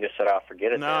meeting and just said,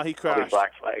 forget it. No, then. He crashed. I'll be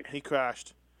black flagged. He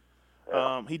crashed.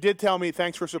 Yeah. He did tell me,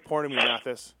 thanks for supporting me,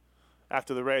 Mathis,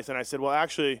 after the race. And I said, well,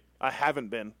 actually, I haven't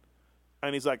been.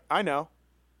 And he's like, I know.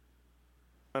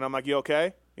 And I'm like, you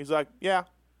okay? He's like, yeah.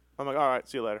 I'm like, all right,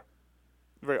 see you later.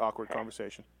 Very awkward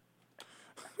conversation.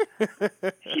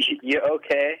 You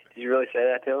okay? Did you really say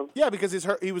that to him? Yeah, because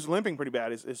he was limping pretty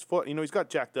bad. His foot, he's got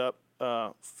jacked up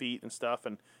feet and stuff,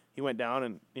 and he went down,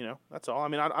 and, that's all. I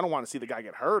mean, I don't want to see the guy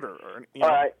get hurt or All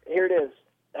right, here it is.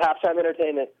 Halftime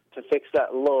entertainment to fix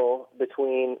that lull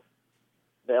between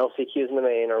the LCQs and the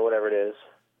main or whatever it is.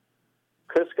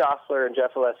 Chris Gosselaar and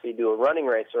Jeff Alessi do a running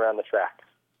race around the track.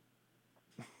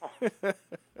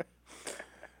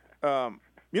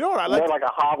 You know what I like? More like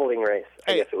a hobbling race,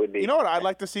 I guess it would be. You know what I'd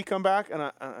like to see come back,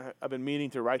 and I've been meaning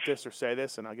to write this or say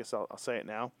this, and I guess I'll say it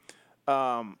now.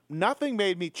 Nothing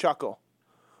made me chuckle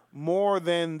more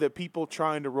than the people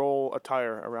trying to roll a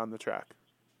tire around the track.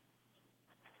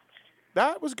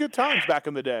 That was good times back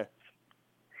in the day.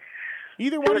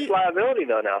 Either Too way. much liability,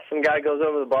 though, now. Some guy goes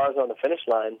over the bars on the finish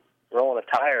line, rolling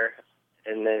a tire,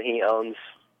 and then he owns,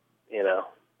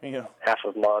 half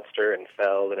of Monster and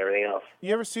Feld and everything else.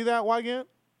 You ever see that, Wygant?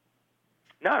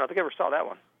 No, I don't think I ever saw that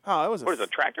one. Oh, it was What is it, a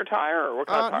tractor tire or what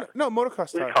kind of tire? No,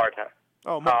 motocross tire. It's a car tire.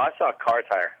 Oh, I saw a car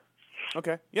tire.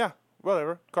 Okay, yeah,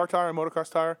 whatever. Car tire, motocross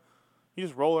tire. You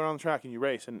just roll around the track and you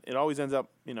race, and it always ends up,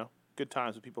 good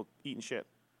times with people eating shit.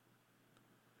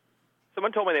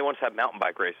 Someone told me they once had mountain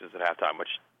bike races at halftime, which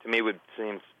to me would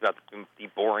seem about the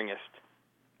boringest,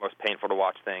 most painful to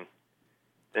watch thing.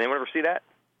 Did anyone ever see that?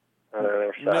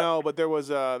 No, but there was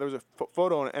a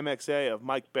photo on MXA of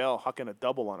Mike Bell hucking a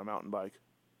double on a mountain bike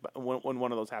when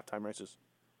one of those halftime races.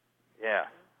 Yeah.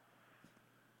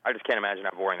 I just can't imagine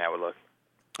how boring that would look.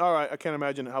 All right, I can't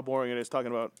imagine how boring it is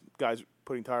talking about guys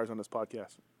putting tires on this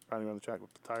podcast, riding around the track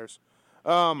with the tires.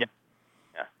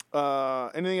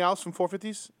 Anything else from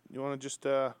 450s? You want to just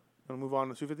move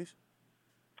on to 250s?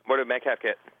 What did Metcalf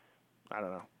get? I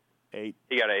don't know. 8.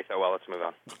 He got 8th. Oh, well, let's move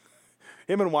on.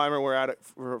 Him and Weimer were at it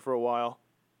for a while.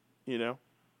 Kevin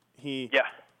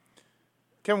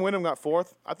Windham got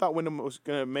 4th. I thought Windham was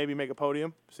going to maybe make a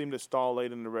podium. Seemed to stall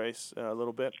late in the race a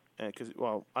little bit. Because,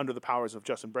 under the powers of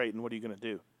Justin Brayton, what are you going to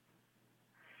do?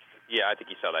 Yeah, I think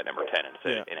he saw that number 10 and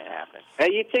said it ain't happening.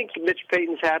 Hey, you think Mitch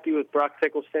Payton's happy with Brock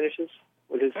Tickle's finishes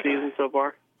with his season so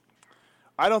far?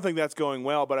 I don't think that's going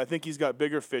well, but I think he's got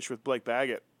bigger fish with Blake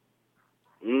Baggett.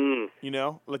 There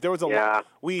was a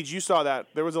Weege, you saw that.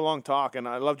 There was a long talk, and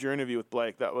I loved your interview with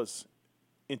Blake. That was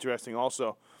interesting also.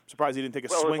 I'm surprised he didn't take a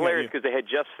swing at you. Well, it was hilarious because they had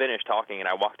just finished talking, and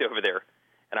I walked over there,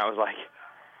 and I was like,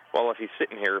 well, if he's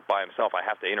sitting here by himself, I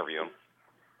have to interview him.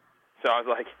 So I was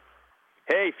like,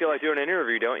 hey, you feel like doing an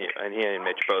interview, don't you? And he and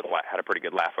Mitch both had a pretty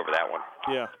good laugh over that one.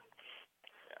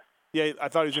 Yeah, I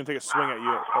thought he was going to take a swing at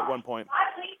you at one point.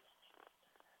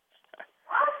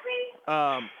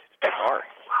 It's bizarre.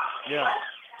 Yeah,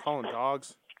 calling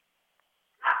dogs.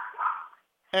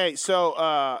 Hey, so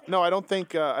no, I don't think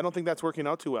that's working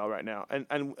out too well right now.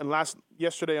 And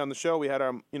yesterday on the show we had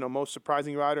our most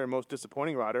surprising rider and most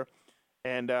disappointing rider,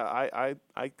 and I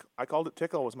called it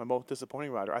Tickle was my most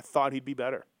disappointing rider. I thought he'd be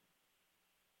better.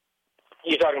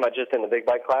 You talking about just in the big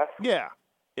bike class? Yeah,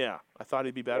 I thought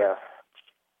he'd be better.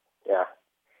 Yeah.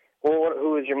 Well,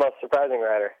 who was your most surprising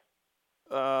rider?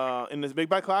 In this big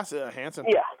bike class, Hansen.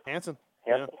 Yeah. Hansen.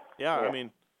 Yeah. I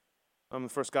mean, I'm the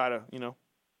first guy to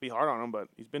be hard on him, but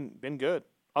he's been good.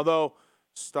 Although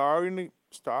starting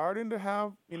to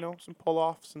have some pull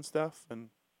offs and stuff, and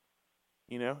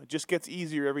it just gets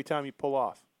easier every time you pull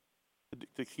off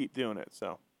to keep doing it.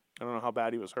 So I don't know how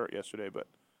bad he was hurt yesterday, but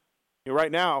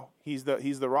right now he's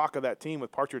the rock of that team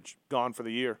with Partridge gone for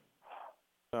the year.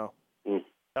 So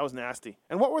that was nasty.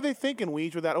 And what were they thinking,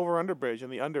 Weege, with that over-under bridge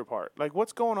and the under part? Like,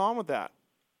 what's going on with that?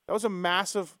 That was a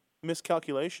massive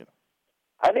miscalculation.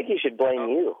 I think he should blame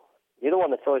you. You're the one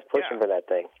that's always pushing for that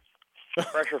thing.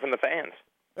 Pressure from the fans.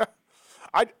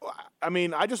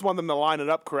 I just want them to line it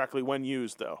up correctly when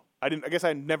used, though. I guess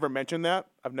I never mentioned that.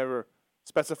 I've never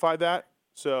specified that,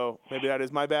 so maybe that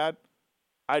is my bad.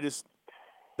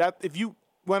 If you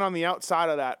went on the outside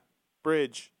of that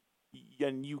bridge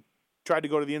and you tried to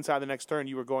go to the inside of the next turn,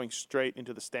 you were going straight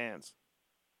into the stands.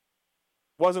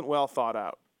 Wasn't well thought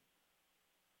out.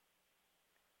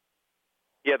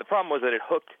 Yeah, the problem was that it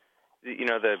hooked.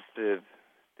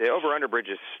 The over-under bridge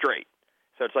is straight,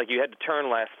 so it's like you had to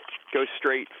turn left, go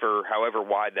straight for however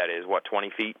wide that is, 20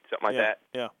 feet, something like that.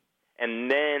 Yeah. And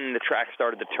then the track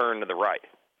started to turn to the right,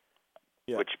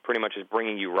 which pretty much is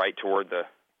bringing you right toward the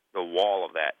wall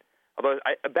of that. Although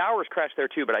Bowers crashed there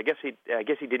too, but I guess he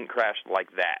didn't crash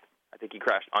like that. I think he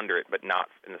crashed under it, but not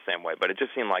in the same way. But it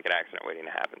just seemed like an accident waiting to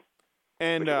happen.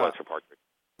 And which it was for Partridge.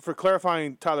 For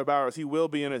clarifying, Tyler Bowers, he will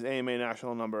be in his AMA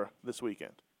national number this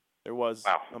weekend. There was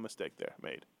a mistake there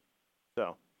made.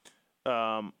 So,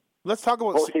 let's talk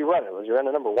about. What was he running? Was he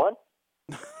running number 1?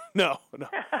 No.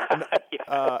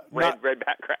 Red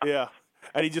background. Yeah,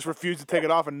 and he just refused to take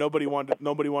it off, and nobody wanted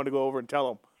to go over and tell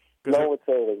him. No one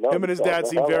said anything. Him and his dad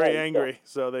seemed very angry,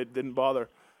 so they didn't bother.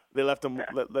 They left him.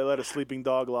 They let a sleeping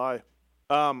dog lie.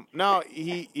 No,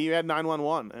 he had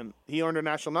 911, and he earned a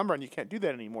national number, and you can't do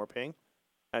that anymore, Ping,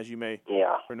 as you may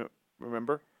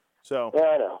remember. So yeah,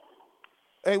 I know.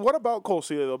 Hey, what about Cole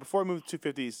Seeley, though? Before we move to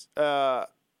 250s,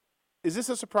 is this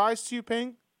a surprise to you,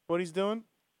 Ping, what he's doing?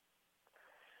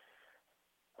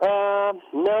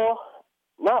 No,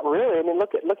 not really. I mean,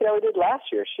 look at how he did last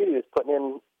year. Shoot, he was putting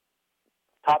in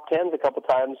top tens a couple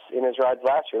times in his rides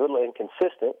last year. A little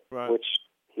inconsistent, right. which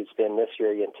he's been this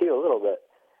year again too, a little bit.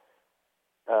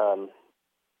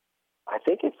 I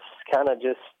think it's kind of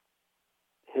just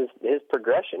his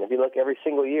progression. If you look every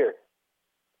single year,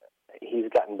 he's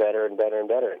gotten better and better and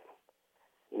better.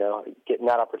 You know, getting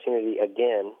that opportunity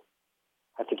again,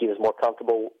 I think he was more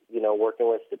comfortable, you know, working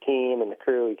with the team and the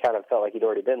crew. He kind of felt like he'd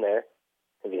already been there,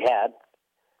 because he had.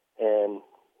 And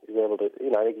he was able to,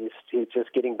 you know, I think he's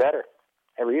just getting better.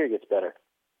 Every year he gets better.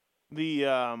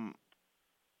 The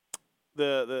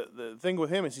thing with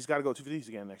him is he's got to go 250s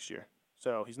again next year.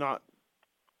 So he's not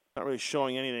really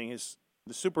showing anything.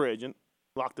 The super agent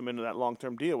locked him into that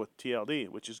long-term deal with TLD,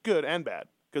 which is good and bad.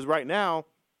 Because right now,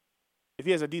 if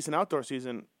he has a decent outdoor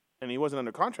season and he wasn't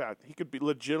under contract, he could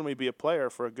legitimately be a player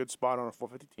for a good spot on a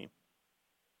 450 team.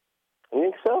 You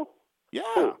think so? Yeah.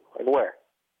 Ooh, like where?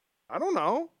 I don't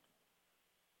know.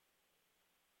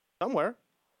 Somewhere.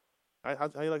 How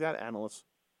do you like that analysis?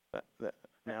 That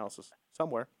analysis.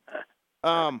 Somewhere.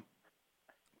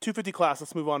 250 class.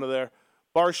 Let's move on to there.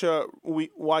 Barsha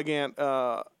Wygant.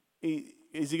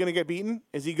 Is he going to get beaten?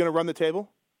 Is he going to run the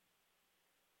table?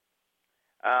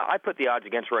 I put the odds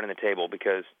against running the table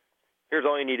because here's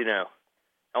all you need to know.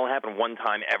 It only happened one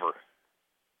time ever.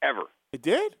 Ever. It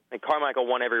did? And Carmichael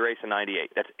won every race in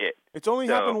 98. That's it. It's only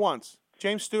happened once.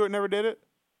 James Stewart never did it?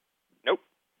 Nope.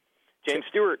 James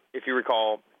Stewart, if you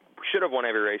recall, should have won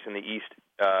every race in the East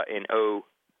in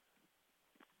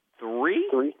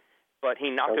 03, but he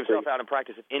knocked himself out in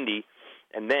practice at Indy.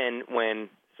 And then when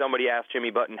somebody asked Jimmy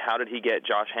Button, how did he get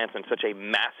Josh Hansen such a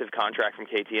massive contract from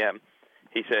KTM,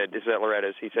 he said, this is at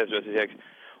Loretta's, he says to OG,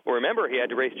 well, remember, he had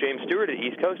to race James Stewart at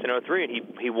East Coast in 03,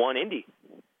 and he won Indy.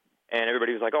 And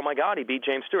everybody was like, oh, my God, he beat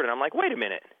James Stewart. And I'm like, wait a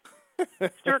minute.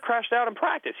 Stewart crashed out in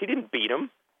practice. He didn't beat him.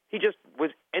 He just was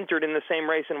entered in the same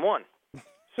race and won.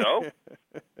 So,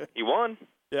 he won.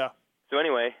 Yeah. So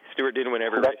anyway, Stewart didn't win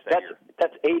every race that year.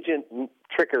 That's agent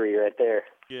trickery right there.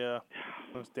 Yeah,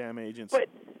 those damn agents.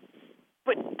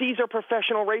 But these are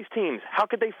professional race teams. How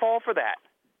could they fall for that?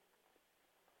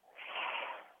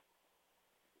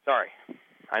 Sorry.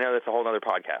 I know that's a whole other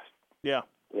podcast. Yeah.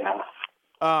 Yeah.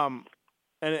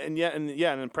 And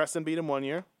then Preston beat him one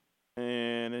year,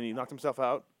 and then he knocked himself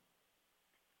out.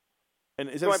 And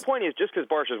so my point is, just because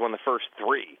Barsha's won the first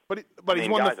three, but he's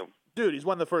won he's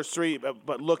won the first three,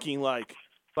 but looking like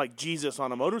Jesus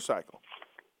on a motorcycle.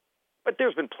 But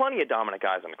there's been plenty of dominant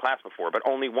guys in the class before, but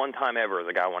only one time ever has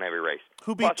a guy won every race.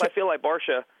 Plus, I feel like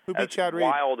Barsha, who beat Chad Reed?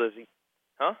 Wild as he,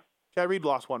 huh? Chad Reed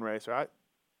lost one race, right?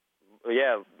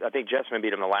 Yeah, I think Jessman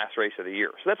beat him the last race of the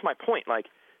year. So that's my point. Like,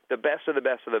 the best of the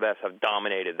best of the best have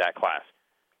dominated that class,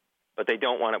 but they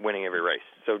don't wind up winning every race.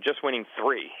 So just winning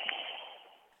three.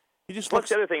 Plus,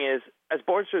 the other thing is, as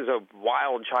Barsha is a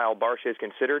wild child, Barsha is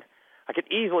considered, I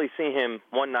could easily see him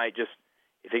one night just,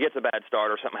 if he gets a bad start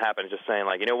or something happens, just saying,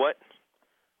 like, you know what?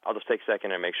 I'll just take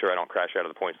second and make sure I don't crash out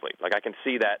of the points lead. Like, I can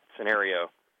see that scenario.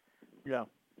 Yeah.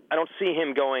 I don't see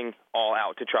him going all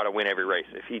out to try to win every race.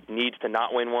 If he needs to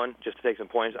not win one just to take some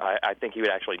points, I think he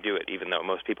would actually do it, even though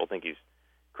most people think he's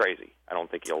crazy. I don't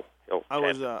think he'll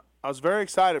I was very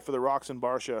excited for the Roxon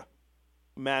Barsha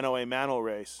mano a mano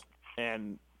race,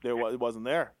 and it wasn't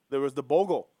there. There was the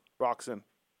Bogle Roxon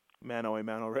mano a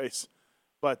mano race,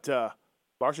 but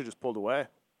Barsha just pulled away.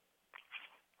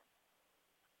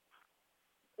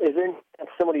 Is there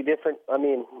somebody different? I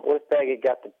mean, what if Baggett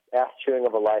got the ass chewing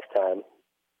of a lifetime?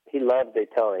 He loved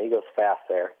Daytona. He goes fast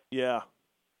there. Yeah.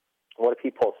 What if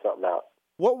he pulls something out?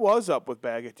 What was up with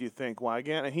Baggett, do you think,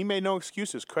 Wygant? And he made no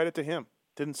excuses. Credit to him.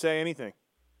 Didn't say anything.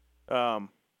 That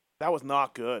was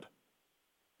not good.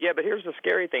 Yeah, but here's the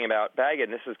scary thing about Baggett,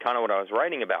 and this is kind of what I was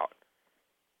writing about.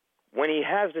 When he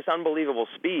has this unbelievable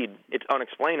speed, it's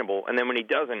unexplainable, and then when he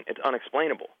doesn't, it's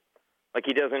unexplainable. Like,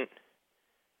 he doesn't,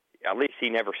 at least he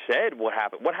never said what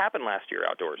happened. What happened last year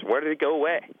outdoors? Where did it go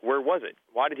away? Where was it?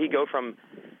 Why did he go from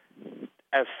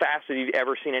as fast as you've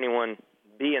ever seen anyone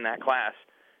be in that class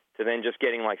to then just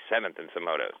getting like seventh in some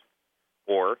motos?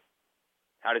 Or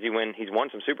how did he win? He's won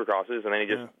some supercrosses, and then he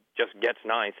just gets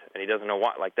ninth, and he doesn't know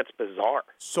why. Like, that's bizarre.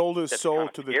 Sold his soul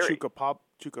to the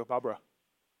Chupacabra.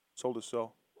 Sold his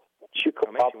soul.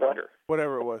 Chupacabra?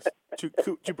 Whatever it was.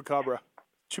 Chupacabra.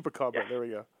 Chupacabra. There we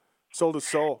go. Sold his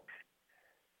soul.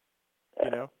 You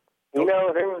know,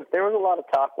 there was a lot of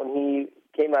talk when he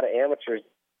came out of amateurs.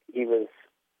 He was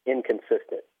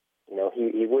inconsistent. You know,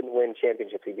 he wouldn't win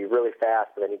championships. He'd be really fast,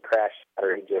 but then he'd crash,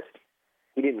 or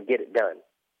he didn't get it done.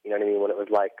 You know what I mean? When it was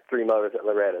like 3 motors at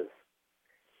Loretta's,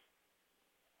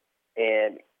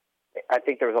 and I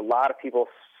think there was a lot of people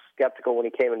skeptical when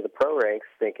he came into the pro ranks,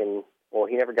 thinking, well,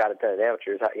 he never got it done in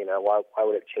amateurs. You know, why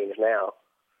would it change now?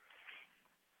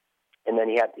 And then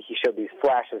he showed these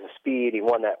flashes of speed. He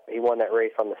won that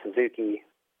race on the Suzuki,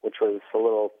 which was a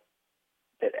little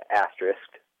bit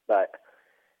asterisked. But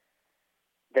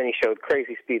then he showed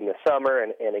crazy speed in the summer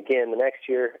and again the next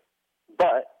year.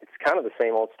 But it's kind of the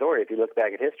same old story. If you look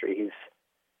back at history, he's,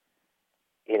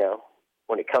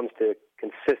 when it comes to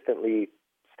consistently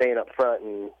staying up front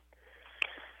and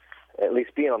at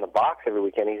least being on the box every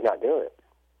weekend, he's not doing it.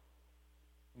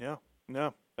 Yeah,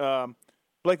 no.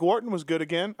 Blake Wharton was good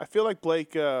again. I feel like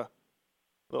Blake a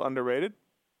little underrated.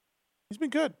 He's been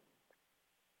good.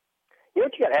 You know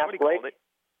what you got to ask Blake?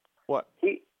 What?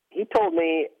 He told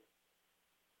me,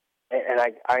 and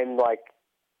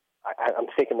I'm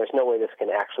thinking there's no way this can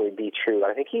actually be true.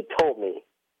 I think he told me,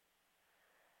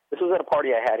 this was at a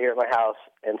party I had here at my house,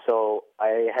 and so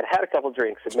I had a couple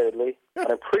drinks, admittedly, but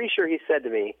I'm pretty sure he said to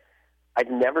me, I'd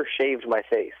never shaved my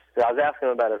face. So I was asking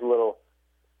him about his little,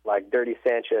 Dirty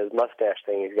Sanchez mustache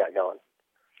thing he's got going.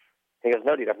 And he goes,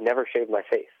 no, dude, I've never shaved my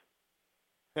face.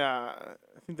 Yeah,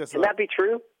 I think that's... Can that be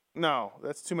true? No,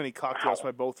 that's too many cocktails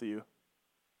by both of you.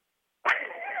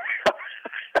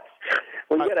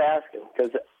 Well, you got to ask him,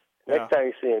 because next time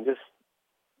you see him, just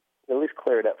at least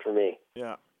clear it up for me.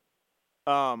 Yeah.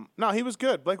 No, he was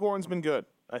good. Blake Wharton's been good,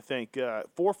 I think.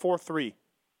 4.43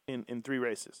 in 3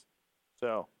 races.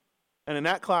 So, and in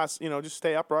that class, just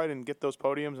stay upright and get those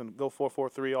podiums and go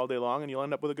 4.43 all day long, and you'll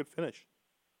end up with a good finish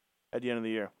at the end of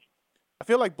the year. I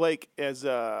feel like Blake has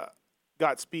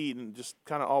got speed and just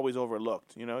kind of always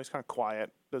overlooked. He's kind of quiet,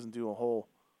 doesn't do a whole,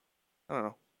 I don't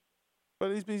know.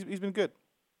 But he's been good.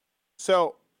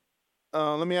 So,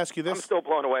 let me ask you this. I'm still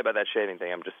blown away by that shaving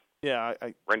thing. I'm just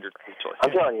I rendered speechless.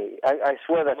 I'm telling you, I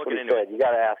swear that's what he said. You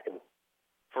got to ask him.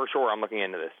 For sure, I'm looking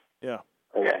into this. Yeah.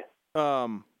 Okay.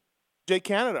 Jake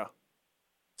Canada,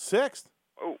 6th.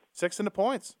 Oh. 6th in the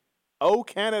points. Oh,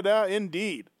 Canada,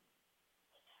 indeed.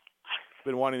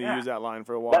 Been wanting to use that line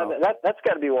for a while. That's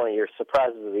got to be one of your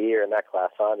surprises of the year in that class,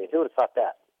 huh? I mean, who would have thought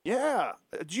that? Yeah.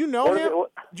 Do you know him?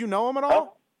 Do you know him at all? Huh?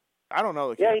 I don't know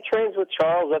the kid. Yeah, he trains with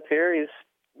Charles up here. He's,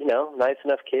 nice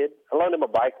enough kid. I loaned him a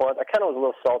bike once. I kind of was a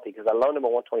little salty because I loaned him a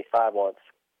 125 once.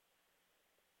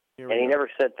 And he never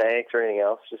said thanks or anything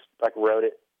else, just rode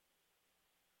it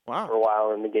for a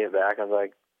while and then gave it back. I was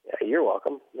like, yeah, you're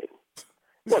welcome. I mean, it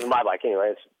wasn't my bike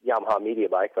anyway. It's Yamaha media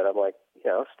bike, but I'm like,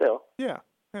 still. Yeah.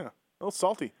 A little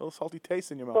salty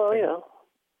taste in your mouth. Well,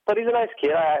 but he's a nice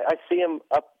kid. I see him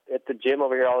up at the gym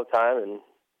over here all the time, and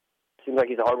seems like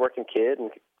he's a hardworking kid,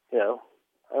 and, I don't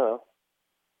know.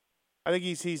 I think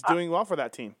he's doing well for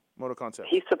that team, Moto Concept.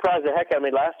 He surprised the heck out of me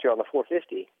last year on the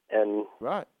 450, and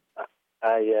right.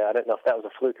 I don't know if that was a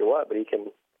fluke or what, but he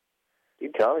can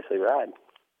obviously ride.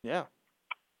 Yeah.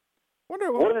 What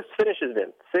have his finishes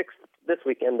been? 6th this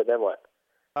weekend, but then what?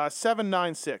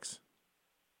 7.96.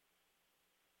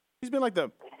 He's been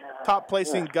the top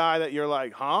placing guy that you're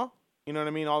like, huh? You know what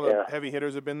I mean? All the heavy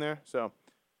hitters have been there. So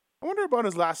I wonder about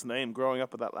his last name, growing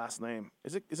up with that last name.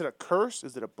 Is it a curse?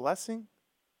 Is it a blessing?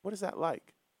 What is that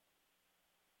like?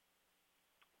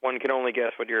 One can only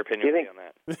guess what your opinion would be on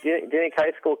that. Do you think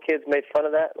high school kids made fun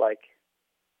of that?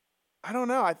 I don't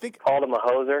know. I think called him a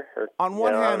hoser, or on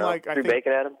one hand, I threw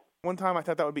bacon at him. One time I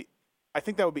thought that would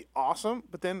be awesome,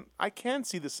 but then I can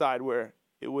see the side where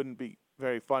it wouldn't be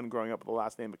very fun growing up with the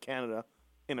last name of Canada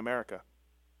in America.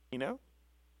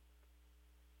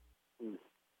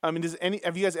 I mean,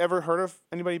 have you guys ever heard of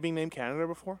anybody being named Canada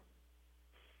before?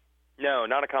 No,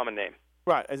 not a common name.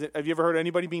 Right. Have you ever heard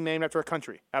anybody being named after a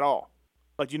country at all?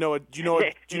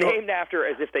 Named after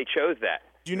as if they chose that.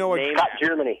 Do you know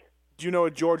Germany? Do you know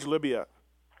a George Libya,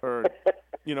 or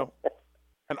an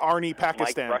Arnie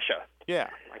Pakistan? Like Russia. Yeah.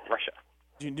 Like Russia.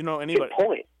 Do you know anybody?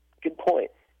 Good point.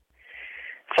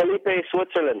 Felipe,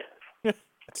 Switzerland. I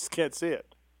just can't see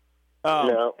it.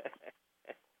 No.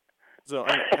 So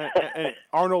and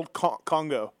Arnold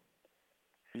Congo.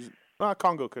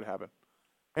 Congo could happen.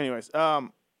 Anyways,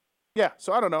 yeah.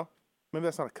 So I don't know. Maybe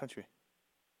that's not a country.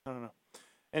 I don't know.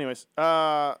 Anyways,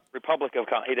 Republic of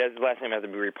Congo. His last name has to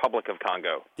be Republic of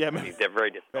Congo. Yeah, maybe, they're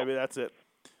very difficult. Maybe that's it.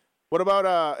 What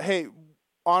about hey?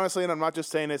 Honestly, and I'm not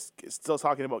just saying this. Still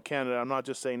talking about Canada. I'm not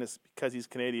just saying this because he's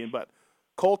Canadian, but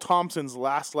Cole Thompson's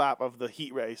last lap of the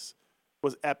heat race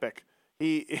was epic.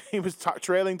 He was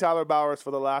trailing Tyler Bowers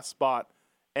for the last spot,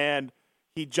 and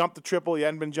he jumped the triple. He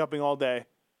hadn't been jumping all day,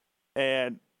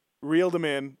 and reeled him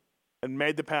in and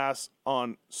made the pass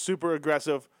on super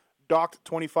aggressive, docked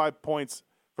 25 points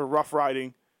for rough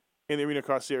riding in the Arena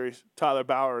Cross Series, Tyler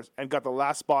Bowers, and got the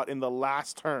last spot in the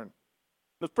last turn.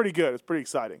 It was pretty good. It was pretty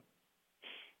exciting.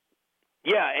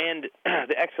 Yeah, and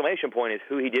the exclamation point is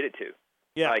who he did it to.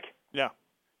 Yeah,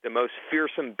 the most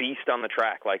fearsome beast on the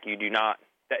track. You do not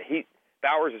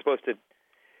Bowers is supposed to.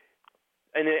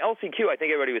 And in the LCQ, I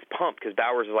think everybody was pumped because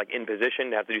Bowers was in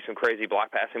position to have to do some crazy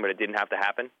block passing, but it didn't have to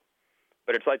happen.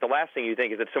 But it's the last thing you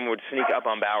think is that someone would sneak up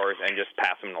on Bowers and just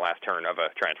pass him in the last turn of a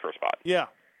transfer spot. Yeah.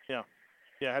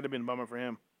 It had to be a bummer for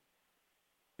him.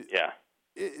 Yeah.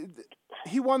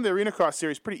 He won the Arena Cross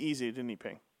Series pretty easy, didn't he,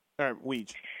 Ping? Or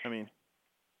Weege. I mean,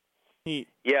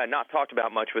 Yeah, not talked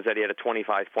about much was that he had a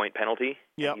 25-point penalty.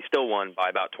 Yeah. He still won by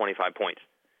about 25 points.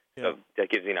 Yeah. So that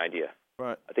gives you an idea.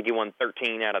 Right. I think he won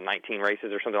 13 out of 19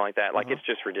 races or something like that. It's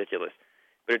just ridiculous.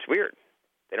 But it's weird.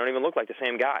 They don't even look like the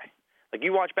same guy.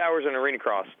 You watch Bowers in Arena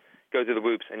Cross go through the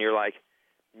whoops, and you're like,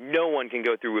 no one can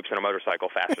go through whoops on a motorcycle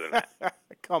faster than that.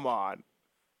 Come on.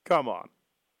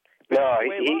 No,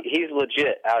 he's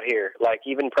legit out here.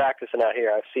 Even practicing out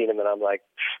here, I've seen him, and I'm like,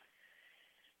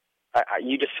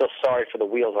 you just feel sorry for the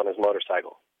wheels on his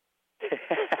motorcycle.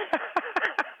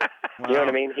 Wow. You know what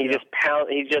I mean? He just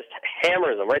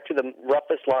hammers them right to the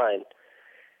roughest line.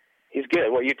 He's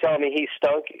good. What, you telling me he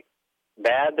stunk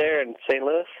bad there in St.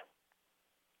 Louis?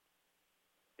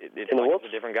 It's in the whoops?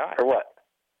 A different guy. Or what?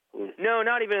 No,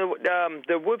 not even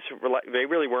the whoops. They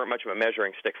really weren't much of a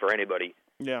measuring stick for anybody.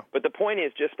 Yeah. But the point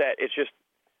is just that it's just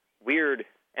weird,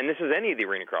 and this is any of the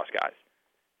Arena Cross guys,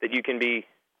 that you can be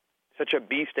such a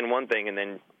beast in one thing and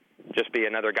then just be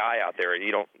another guy out there.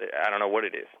 I don't know what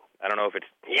it is. I don't know if it's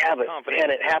but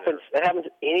man, it happens. It happens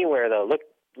anywhere though. Look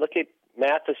at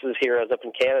Mathis's heroes up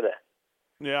in Canada.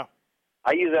 Yeah.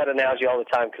 I use that analogy all the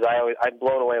time because I'm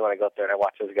blown away when I go up there and I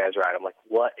watch those guys ride. I'm like,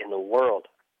 what in the world?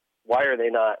 Why are they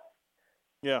not?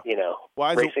 Yeah.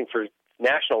 Racing for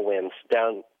national wins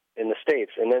down in the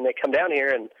States, and then they come down here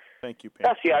and. Thank you,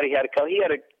 Pam. He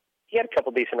had a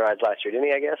couple decent rides last year, didn't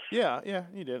he? I guess. Yeah,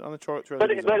 he did on the trail. But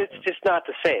it's just not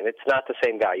the same. It's not the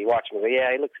same guy. You watch him and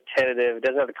go, he looks tentative.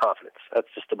 Doesn't have the confidence. That's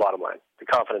just the bottom line. The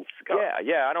confidence is gone.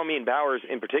 Yeah. I don't mean Bowers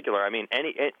in particular. I mean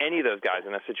any of those guys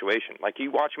in that situation.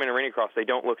 You watch them in Arena Cross, they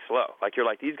don't look slow. You're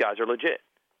like, these guys are legit.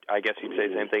 I guess you'd say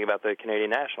the same thing about the Canadian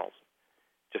Nationals.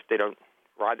 Just they don't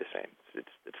ride the same.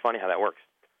 It's funny how that works.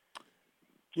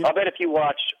 I'll bet if you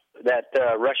watch that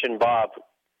Russian Bob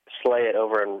slay it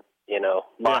over in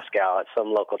Moscow at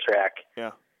some local track.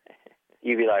 Yeah.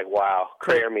 You'd be like, wow,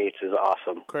 Crayer Meats is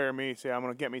awesome. Crayer Meats, yeah, I'm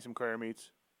going to get me some Crayer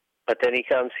Meats. But then he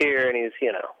comes here and he's,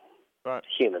 right.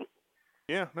 human.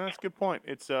 Yeah, no, that's a good point.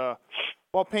 It's,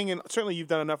 Ping, and certainly you've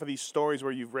done enough of these stories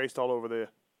where you've raced all over the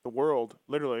world,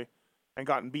 literally, and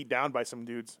gotten beat down by some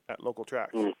dudes at local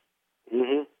tracks.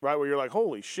 Mm-hmm. Right, where you're like,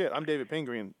 holy shit, I'm David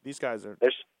Pingree, and these guys are...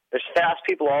 There's fast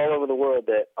people all over the world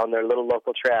that on their little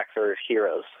local tracks are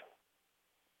heroes.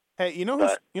 Hey, you know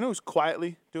who's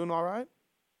quietly doing all right?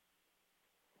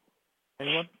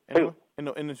 Anyone? Who?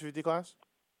 In the 50 class?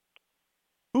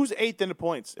 Who's 8th in the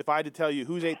points? If I had to tell you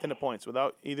who's 8th in the points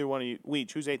without either one of you,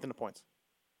 Weege, who's 8th in the points?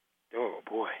 Oh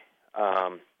boy,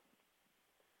 Hunter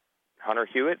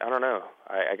Hewitt. I don't know.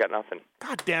 I got nothing.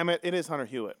 God damn it! It is Hunter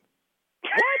Hewitt.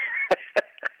 What?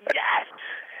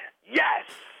 Yes.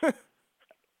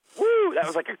 Woo! That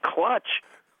was like a clutch.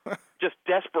 Just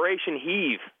desperation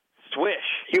heave.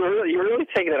 Swish. You were really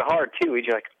taking it hard too.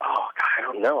 You're like, oh God, I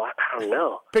don't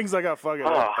know. Ping's like, oh fuck it.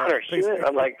 Hunter Hewitt.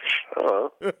 I'm like,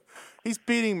 oh. He's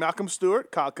beating Malcolm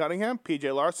Stewart, Kyle Cunningham,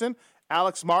 P.J. Larson,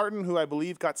 Alex Martin, who I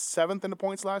believe got 7th in the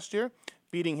points last year,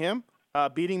 beating him,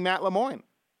 beating Matt Lemoyne,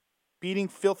 beating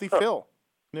Filthy Phil,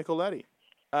 Nicoletti.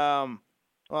 Well,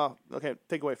 okay,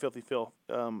 take away Filthy Phil.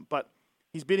 But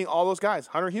he's beating all those guys.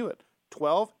 Hunter Hewitt,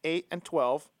 12, 8, and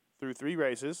 12 through 3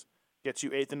 races, gets you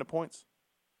 8th in the points.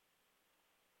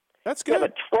 That's good. Yeah,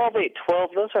 but 12, 8,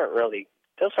 12, those aren't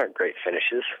great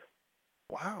finishes.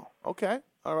 Wow. Okay.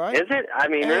 All right. Is it? I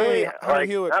mean, hey, really? Hunter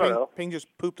Hewitt, I don't know. Ping just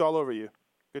pooped all over you.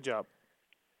 Good job.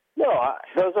 No,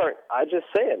 those aren't. I'm just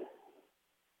saying.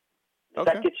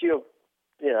 Okay. That gets you,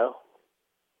 I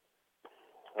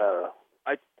don't know.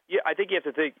 I think you have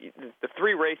to think the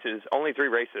 3 races, only 3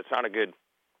 races. It's not a good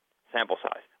sample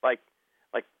size. Like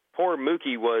poor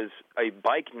Mookie was a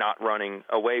bike not running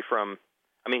away from.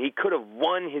 I mean, he could have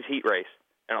won his heat race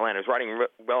in Atlanta. He was riding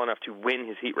well enough to win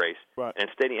his heat race, right. And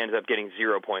instead he ended up getting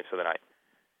 0 points for the night,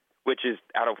 which is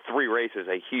out of 3 races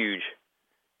a huge.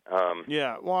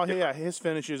 His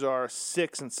finishes are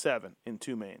 6 and 7 in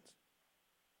 2 mains.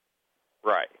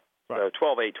 Right. So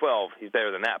 12, 8, 12. He's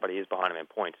better than that, but he is behind him in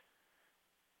points.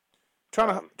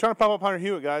 Trying to pump up Hunter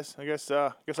Hewitt, guys. I guess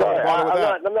I'll bother with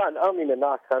that. I don't mean to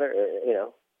knock Hunter.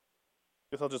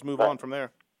 Guess I'll just move on from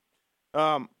there.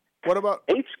 What about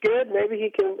 8's good? Maybe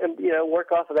he can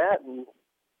work off of that and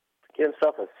get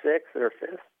himself a 6th or a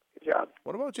 5th. Good job.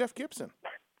 What about Jeff Gibson?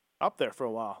 Up there for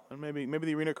a while, and maybe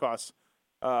the Arena Cross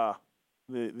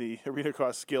the arena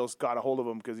cross skills got a hold of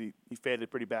him because he faded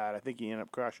pretty bad. I think he ended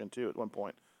up crashing too at one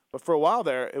point. But for a while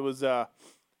there, it was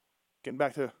getting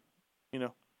back to late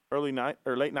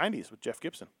 '90s with Jeff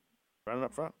Gibson running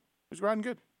up front. He was riding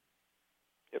good.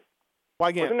 Yep.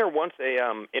 Wasn't there once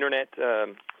a internet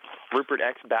Rupert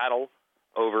X battle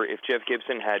over if Jeff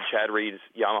Gibson had Chad Reed's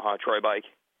Yamaha Troy bike,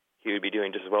 he would be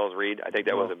doing just as well as Reed? I think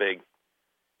that was a big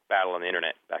battle on the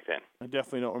internet back then. I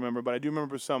definitely don't remember, but I do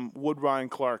remember would Ryan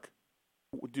Clark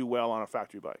would do well on a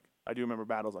factory bike. I do remember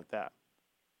battles like that.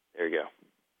 There you go.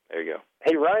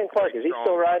 Hey, Ryan Clark, is he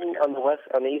still riding on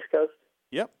the East Coast?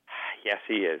 Yep. Yes,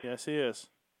 he is. Yes, he is.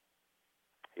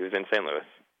 He was in St. Louis.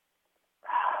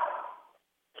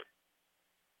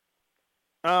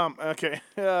 Okay.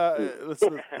 Let's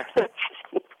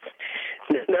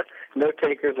no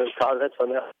takers and comments on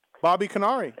that. Bobby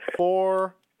Canary,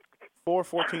 four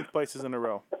 14th places in a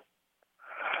row.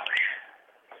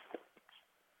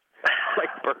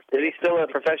 Is he still a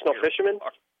professional fisherman?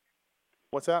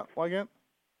 What's that? Why again?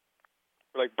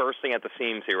 We're like bursting at the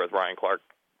seams here with Ryan Clark.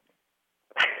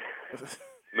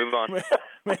 Move on.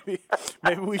 Maybe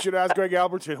we should ask Greg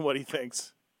Alberton what he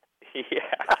thinks.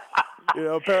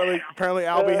 Yeah. Apparently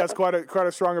Albie has quite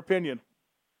a strong opinion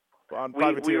on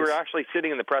privateers. We were actually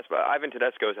sitting in the press box. Ivan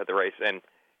Tedesco was at the race, and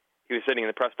he was sitting in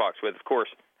the press box with, of course,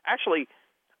 actually,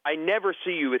 I never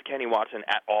see you with Kenny Watson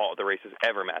at all at the races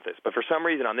ever, Mathis. But for some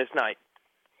reason on this night,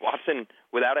 Watson,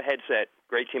 without a headset,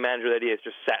 great team manager that he is,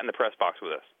 just sat in the press box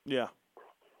with us. Yeah.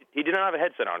 He did not have a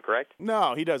headset on, correct?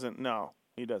 No, he doesn't. No,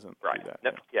 he doesn't. Right. Do that,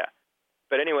 No, yeah.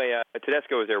 But anyway,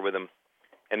 Tedesco was there with him.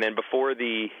 And then before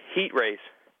the heat race,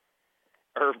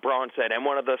 Irv Braun said, and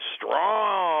one of the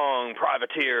strong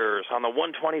privateers on the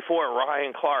 124,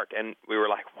 Ryan Clark. And we were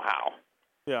like, wow.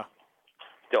 Yeah.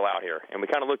 Still out here. And we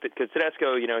kind of looked at, because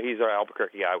Tedesco, he's our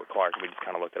Albuquerque guy with Clark, and we just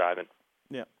kind of looked at Ivan.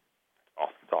 Yeah.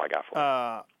 That's all I got for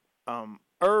him.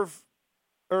 Irv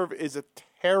is a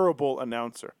terrible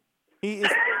announcer. He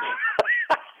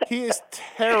is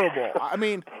terrible. I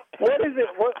mean, what is it?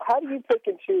 How do you pick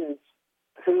and choose?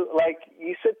 Who, like,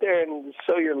 you sit there and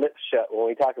sew your lips shut when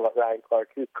we talk about Ryan Clark,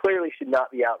 who clearly should not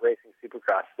be out racing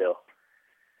Supercross still.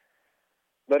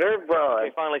 But Irv Braun.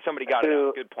 Okay, finally, somebody got it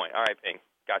out. Good point. All right, Ping.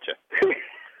 Gotcha.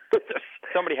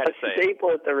 Somebody had to say it.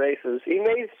 Staple at the races. He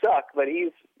may suck, but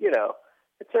he's,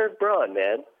 it's Irv Braun,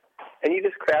 man. And you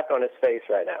just crapped on his face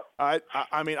right now.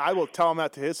 I mean, I will tell him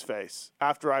that to his face.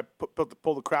 After I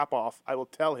pull the crap off, I will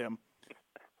tell him,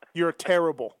 you're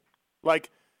terrible.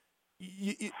 Like,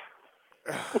 yeah,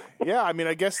 I mean,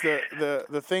 I guess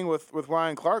the thing with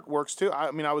Ryan Clark works too.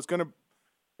 I mean,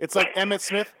 it's like Emmett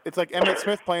Smith. It's like Emmett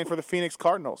Smith playing for the Phoenix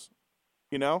Cardinals.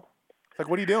 It's like,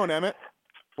 what are you doing, Emmett?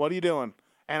 What are you doing?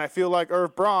 And I feel like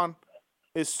Irv Braun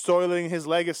is soiling his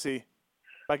legacy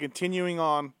by continuing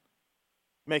on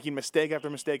making mistake after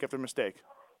mistake after mistake.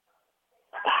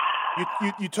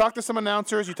 You talk to some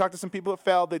announcers, you talk to some people that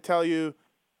failed, they tell you,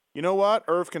 you know what,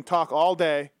 Irv can talk all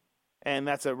day, and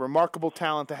that's a remarkable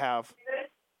talent to have.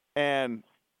 And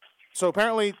so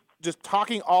apparently just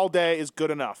talking all day is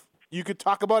good enough. You could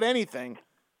talk about anything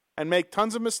and make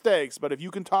tons of mistakes, but if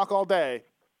you can talk all day,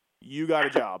 you got a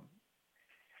job.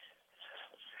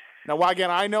 Now, again,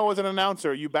 I know as an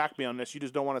announcer, you back me on this. You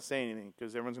just don't want to say anything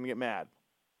because everyone's going to get mad.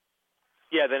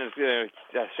 Yeah, then it's going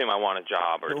to assume I want a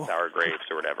job or sour grapes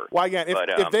or whatever. Well, again,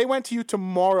 if they went to you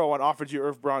tomorrow and offered you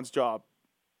Irv Braun's job,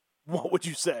 what would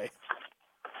you say?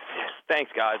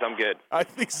 Thanks, guys. I'm good.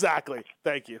 Exactly.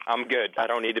 Thank you. I'm good. I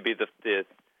don't need to be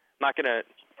I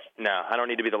don't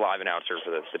need to be the live announcer for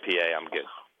the PA. I'm good.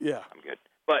 Yeah. I'm good.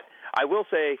 But I will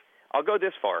say, I'll go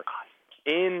this far.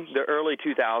 In the early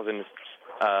 2000s,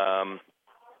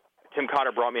 Tim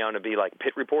Cotter brought me on to be like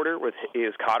pit reporter.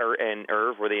 Cotter and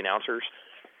Irv were the announcers,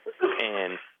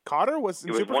 and Cotter was.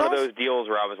 It was one of those deals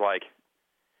where I was like,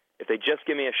 if they just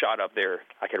give me a shot up there,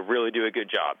 I could really do a good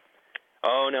job.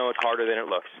 Oh no, it's harder than it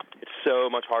looks. It's so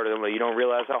much harder than you don't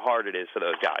realize how hard it is for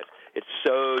those guys. It's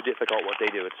so difficult what they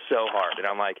do. It's so hard, and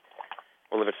I'm like,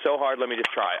 well, if it's so hard, let me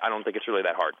just try. I don't think it's really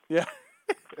that hard. Yeah.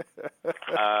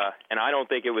 And I don't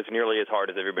think it was nearly as hard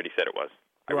as everybody said it was.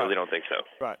 I really don't think so.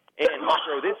 Right. And I'll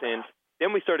throw this in.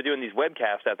 Then we started doing these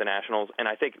webcasts at the Nationals, and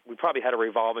I think we probably had a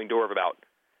revolving door of about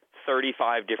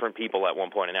 35 different people at one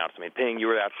point announced. I mean, Ping, you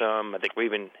were at some. I think we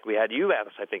had you at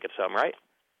us, I think, at some, right?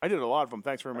 I did a lot of them.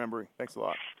 Thanks for remembering. Thanks a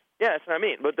lot. Yeah, that's what I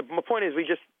mean. But my point is we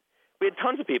had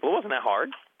tons of people. It wasn't that hard.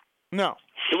 No.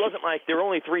 It wasn't like there were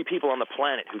only 3 people on the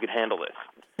planet who could handle this.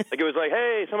 Like it was like,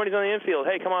 hey, somebody's on the infield.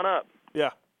 Hey, come on up.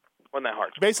 Yeah. Wasn't that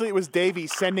hard. Basically, it was Davey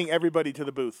sending everybody to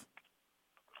the booth.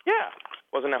 Yeah.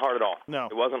 Wasn't that hard at all. No.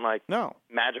 It wasn't like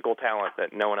magical talent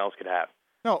that no one else could have.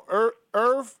 No,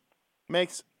 Irv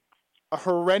makes a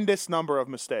horrendous number of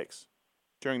mistakes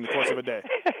during the course of a day.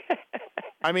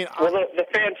 I mean, well, the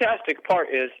fantastic part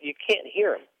is you can't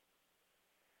hear him.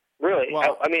 Really,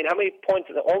 well, I mean, how many points?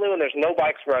 Only when there's no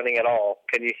bikes running at all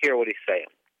can you hear what he's saying.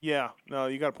 Yeah, no,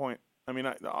 you got a point. I mean,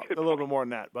 a little bit more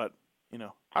than that, but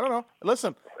I don't know.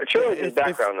 Listen, it's really just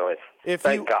background noise.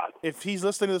 Thank God. If he's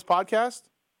listening to this podcast,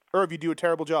 Irv, you do a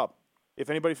terrible job. If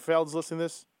anybody fails listening to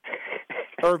this,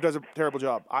 Irv does a terrible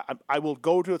job. I will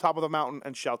go to the top of the mountain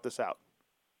and shout this out.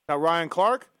 Now, Ryan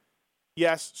Clark,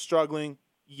 yes, struggling.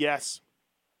 Yes,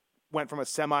 went from a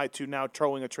semi to now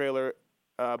towing a trailer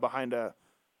behind an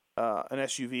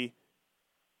SUV.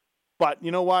 But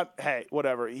you know what? Hey,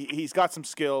 whatever. He's got some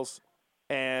skills,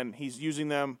 and he's using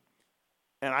them,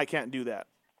 and I can't do that.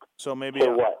 So maybe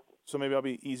I'll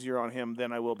be easier on him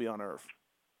than I will be on Irv.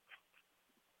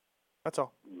 That's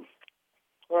all.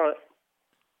 All right.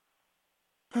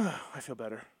 I feel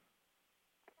better.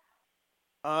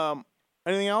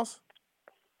 Anything else?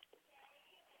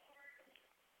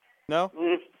 No?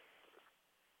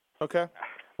 Okay.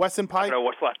 Weston Pike. I don't know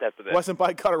what's left after this. Weston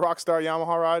Pike got a Rockstar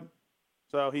Yamaha ride,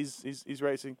 so he's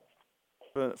racing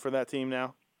for that team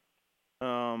now.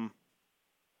 But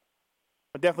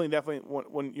definitely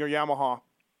when you're Yamaha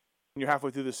and you're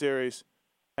halfway through the series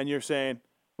and you're saying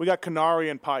we got Canary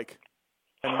and Pike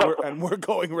and we're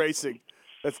going racing.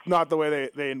 That's not the way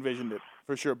they envisioned it,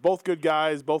 for sure. Both good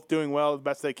guys, both doing well as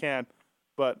best they can,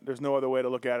 but there's no other way to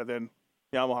look at it than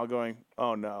Yamaha going,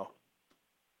 oh, no.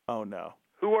 Oh, no.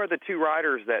 Who are the two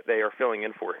riders that they are filling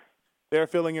in for? They're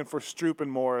filling in for Stroop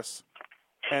and Morris,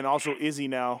 and also Izzy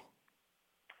now,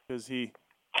 because he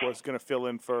was going to fill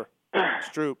in for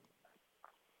Stroop.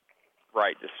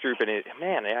 Right, the Stroop and Izzy.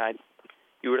 Man,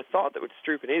 you would have thought that with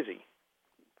Stroop and Izzy.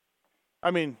 I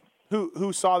mean,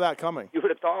 who saw that coming? You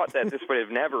would have thought that this would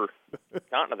have never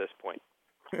gotten to this point.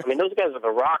 I mean, those guys are the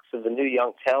rocks of the new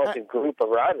young talented group of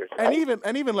riders. Right?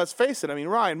 And even let's face it. I mean,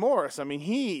 Ryan Morris. I mean,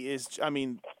 he is. I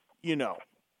mean,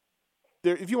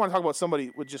 if you want to talk about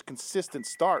somebody with just consistent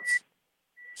starts,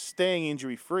 staying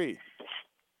injury free,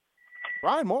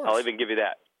 Ryan Morris. I'll even give you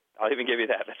that.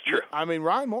 That's true. I mean,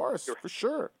 Ryan Morris for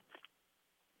sure.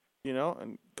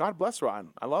 And God bless Ryan.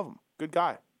 I love him. Good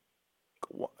guy.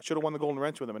 Should have won the Golden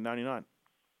Wrench with him in '99,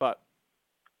 but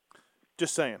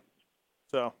just saying.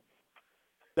 So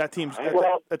that team's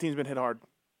been hit hard.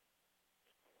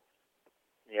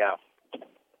 Yeah.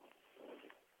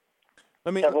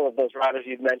 Several of those riders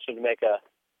you've mentioned make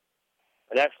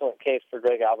an excellent case for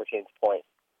Greg Albertine's point.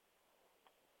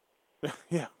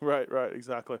 Yeah, right,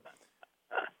 exactly.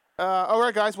 All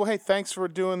right, guys. Well, hey, thanks for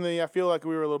doing I feel like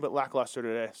we were a little bit lackluster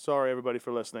today. Sorry, everybody,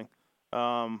 for listening.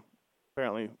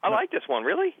 Apparently. I like this one,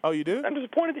 really. Oh, you do? I'm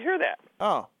disappointed to hear that.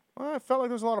 Oh. Well, I felt like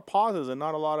there was a lot of pauses and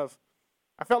not a lot of...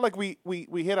 I felt like we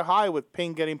hit a high with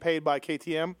Ping getting paid by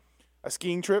KTM, a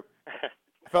skiing trip.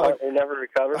 I felt like they never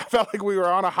recovered. I felt like we were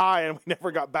on a high and we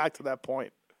never got back to that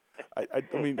point. I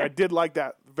mean, I did like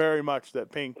that very much,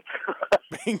 that Ping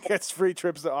gets free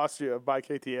trips to Austria by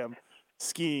KTM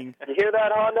skiing. You hear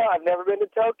that, Honda? I've never been to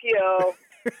Tokyo.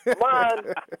 Come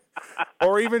on.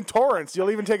 Or even Torrance. You'll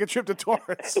even take a trip to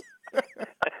Torrance.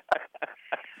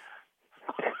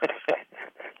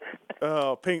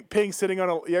 Oh, Ping sitting on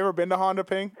a... You ever been to Honda,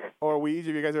 Ping? Or Weege?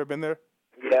 Have you guys ever been there?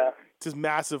 Yeah. It's this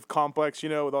massive complex,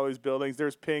 with all these buildings.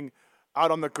 There's Ping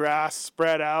out on the grass,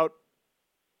 spread out.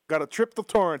 Got a trip to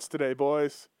Torrance today,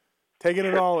 boys. Taking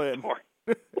it all in.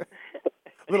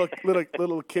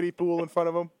 little kiddie pool in front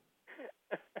of him.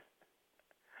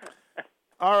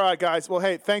 All right, guys. Well,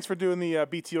 hey, thanks for doing the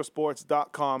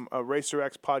BTOsports.com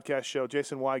RacerX podcast show.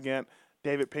 Jason Wygant,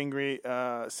 David Pingree,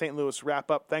 St. Louis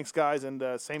wrap-up. Thanks, guys, and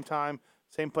same time,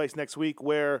 same place next week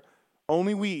where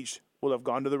only Weege will have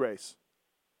gone to the race.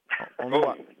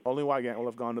 Only Wygant will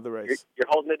have gone to the race. You're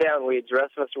holding it down, Weege. The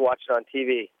rest of us are watching on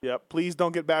TV. Yep. Please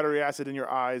don't get battery acid in your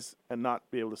eyes and not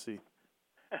be able to see.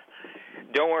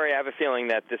 Don't worry. I have a feeling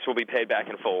that this will be paid back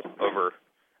in full over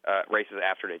races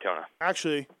after Daytona.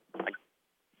 Actually...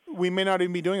 We may not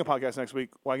even be doing a podcast next week.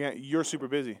 Wygant, you're super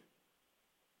busy.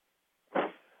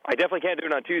 I definitely can't do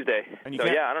it on Tuesday. I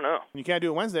don't know. You can't do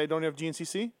it Wednesday. Don't you have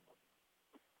GNCC?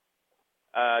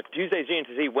 Tuesday's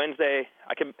GNCC. Wednesday,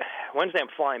 Wednesday I'm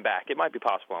flying back. It might be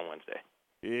possible on Wednesday.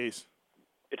 Jeez.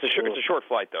 It's a short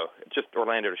flight, though. It's just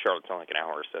Orlando to Charlotte. It's only like an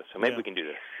hour or so. So maybe we can do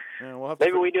this. Yeah, we'll have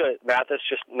maybe we do it, Mathis.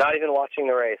 Just not even watching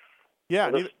the race. Yeah,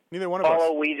 neither one of us.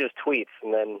 Follow Weege's tweets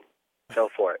and then go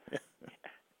for it.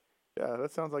 Yeah,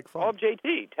 that sounds like fun. Call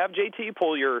JT. Have JT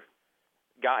pull your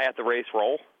guy at the race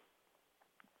roll.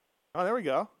 Oh, there we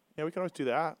go. Yeah, we can always do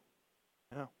that.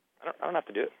 Yeah. I don't have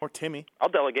to do it. Or Timmy. I'll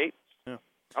delegate. Yeah.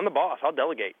 I'm the boss. I'll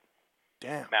delegate.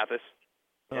 Damn. Mathis.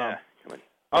 Yeah. Come on.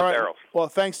 All right. Barrels. Well,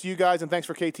 thanks to you guys, and thanks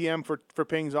for KTM for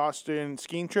Ping's Austin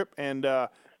skiing trip. And,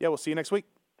 we'll see you next week.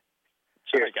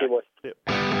 Cheers. Yep.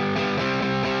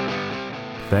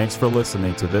 Thanks for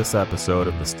listening to this episode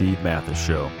of The Steve Mathis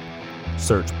Show.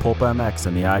 Search Pulp MX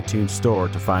in the iTunes Store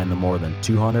to find the more than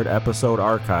 200 episode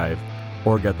archive,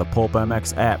 or get the Pulp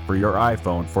MX app for your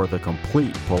iPhone for the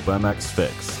complete Pulp MX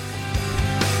fix.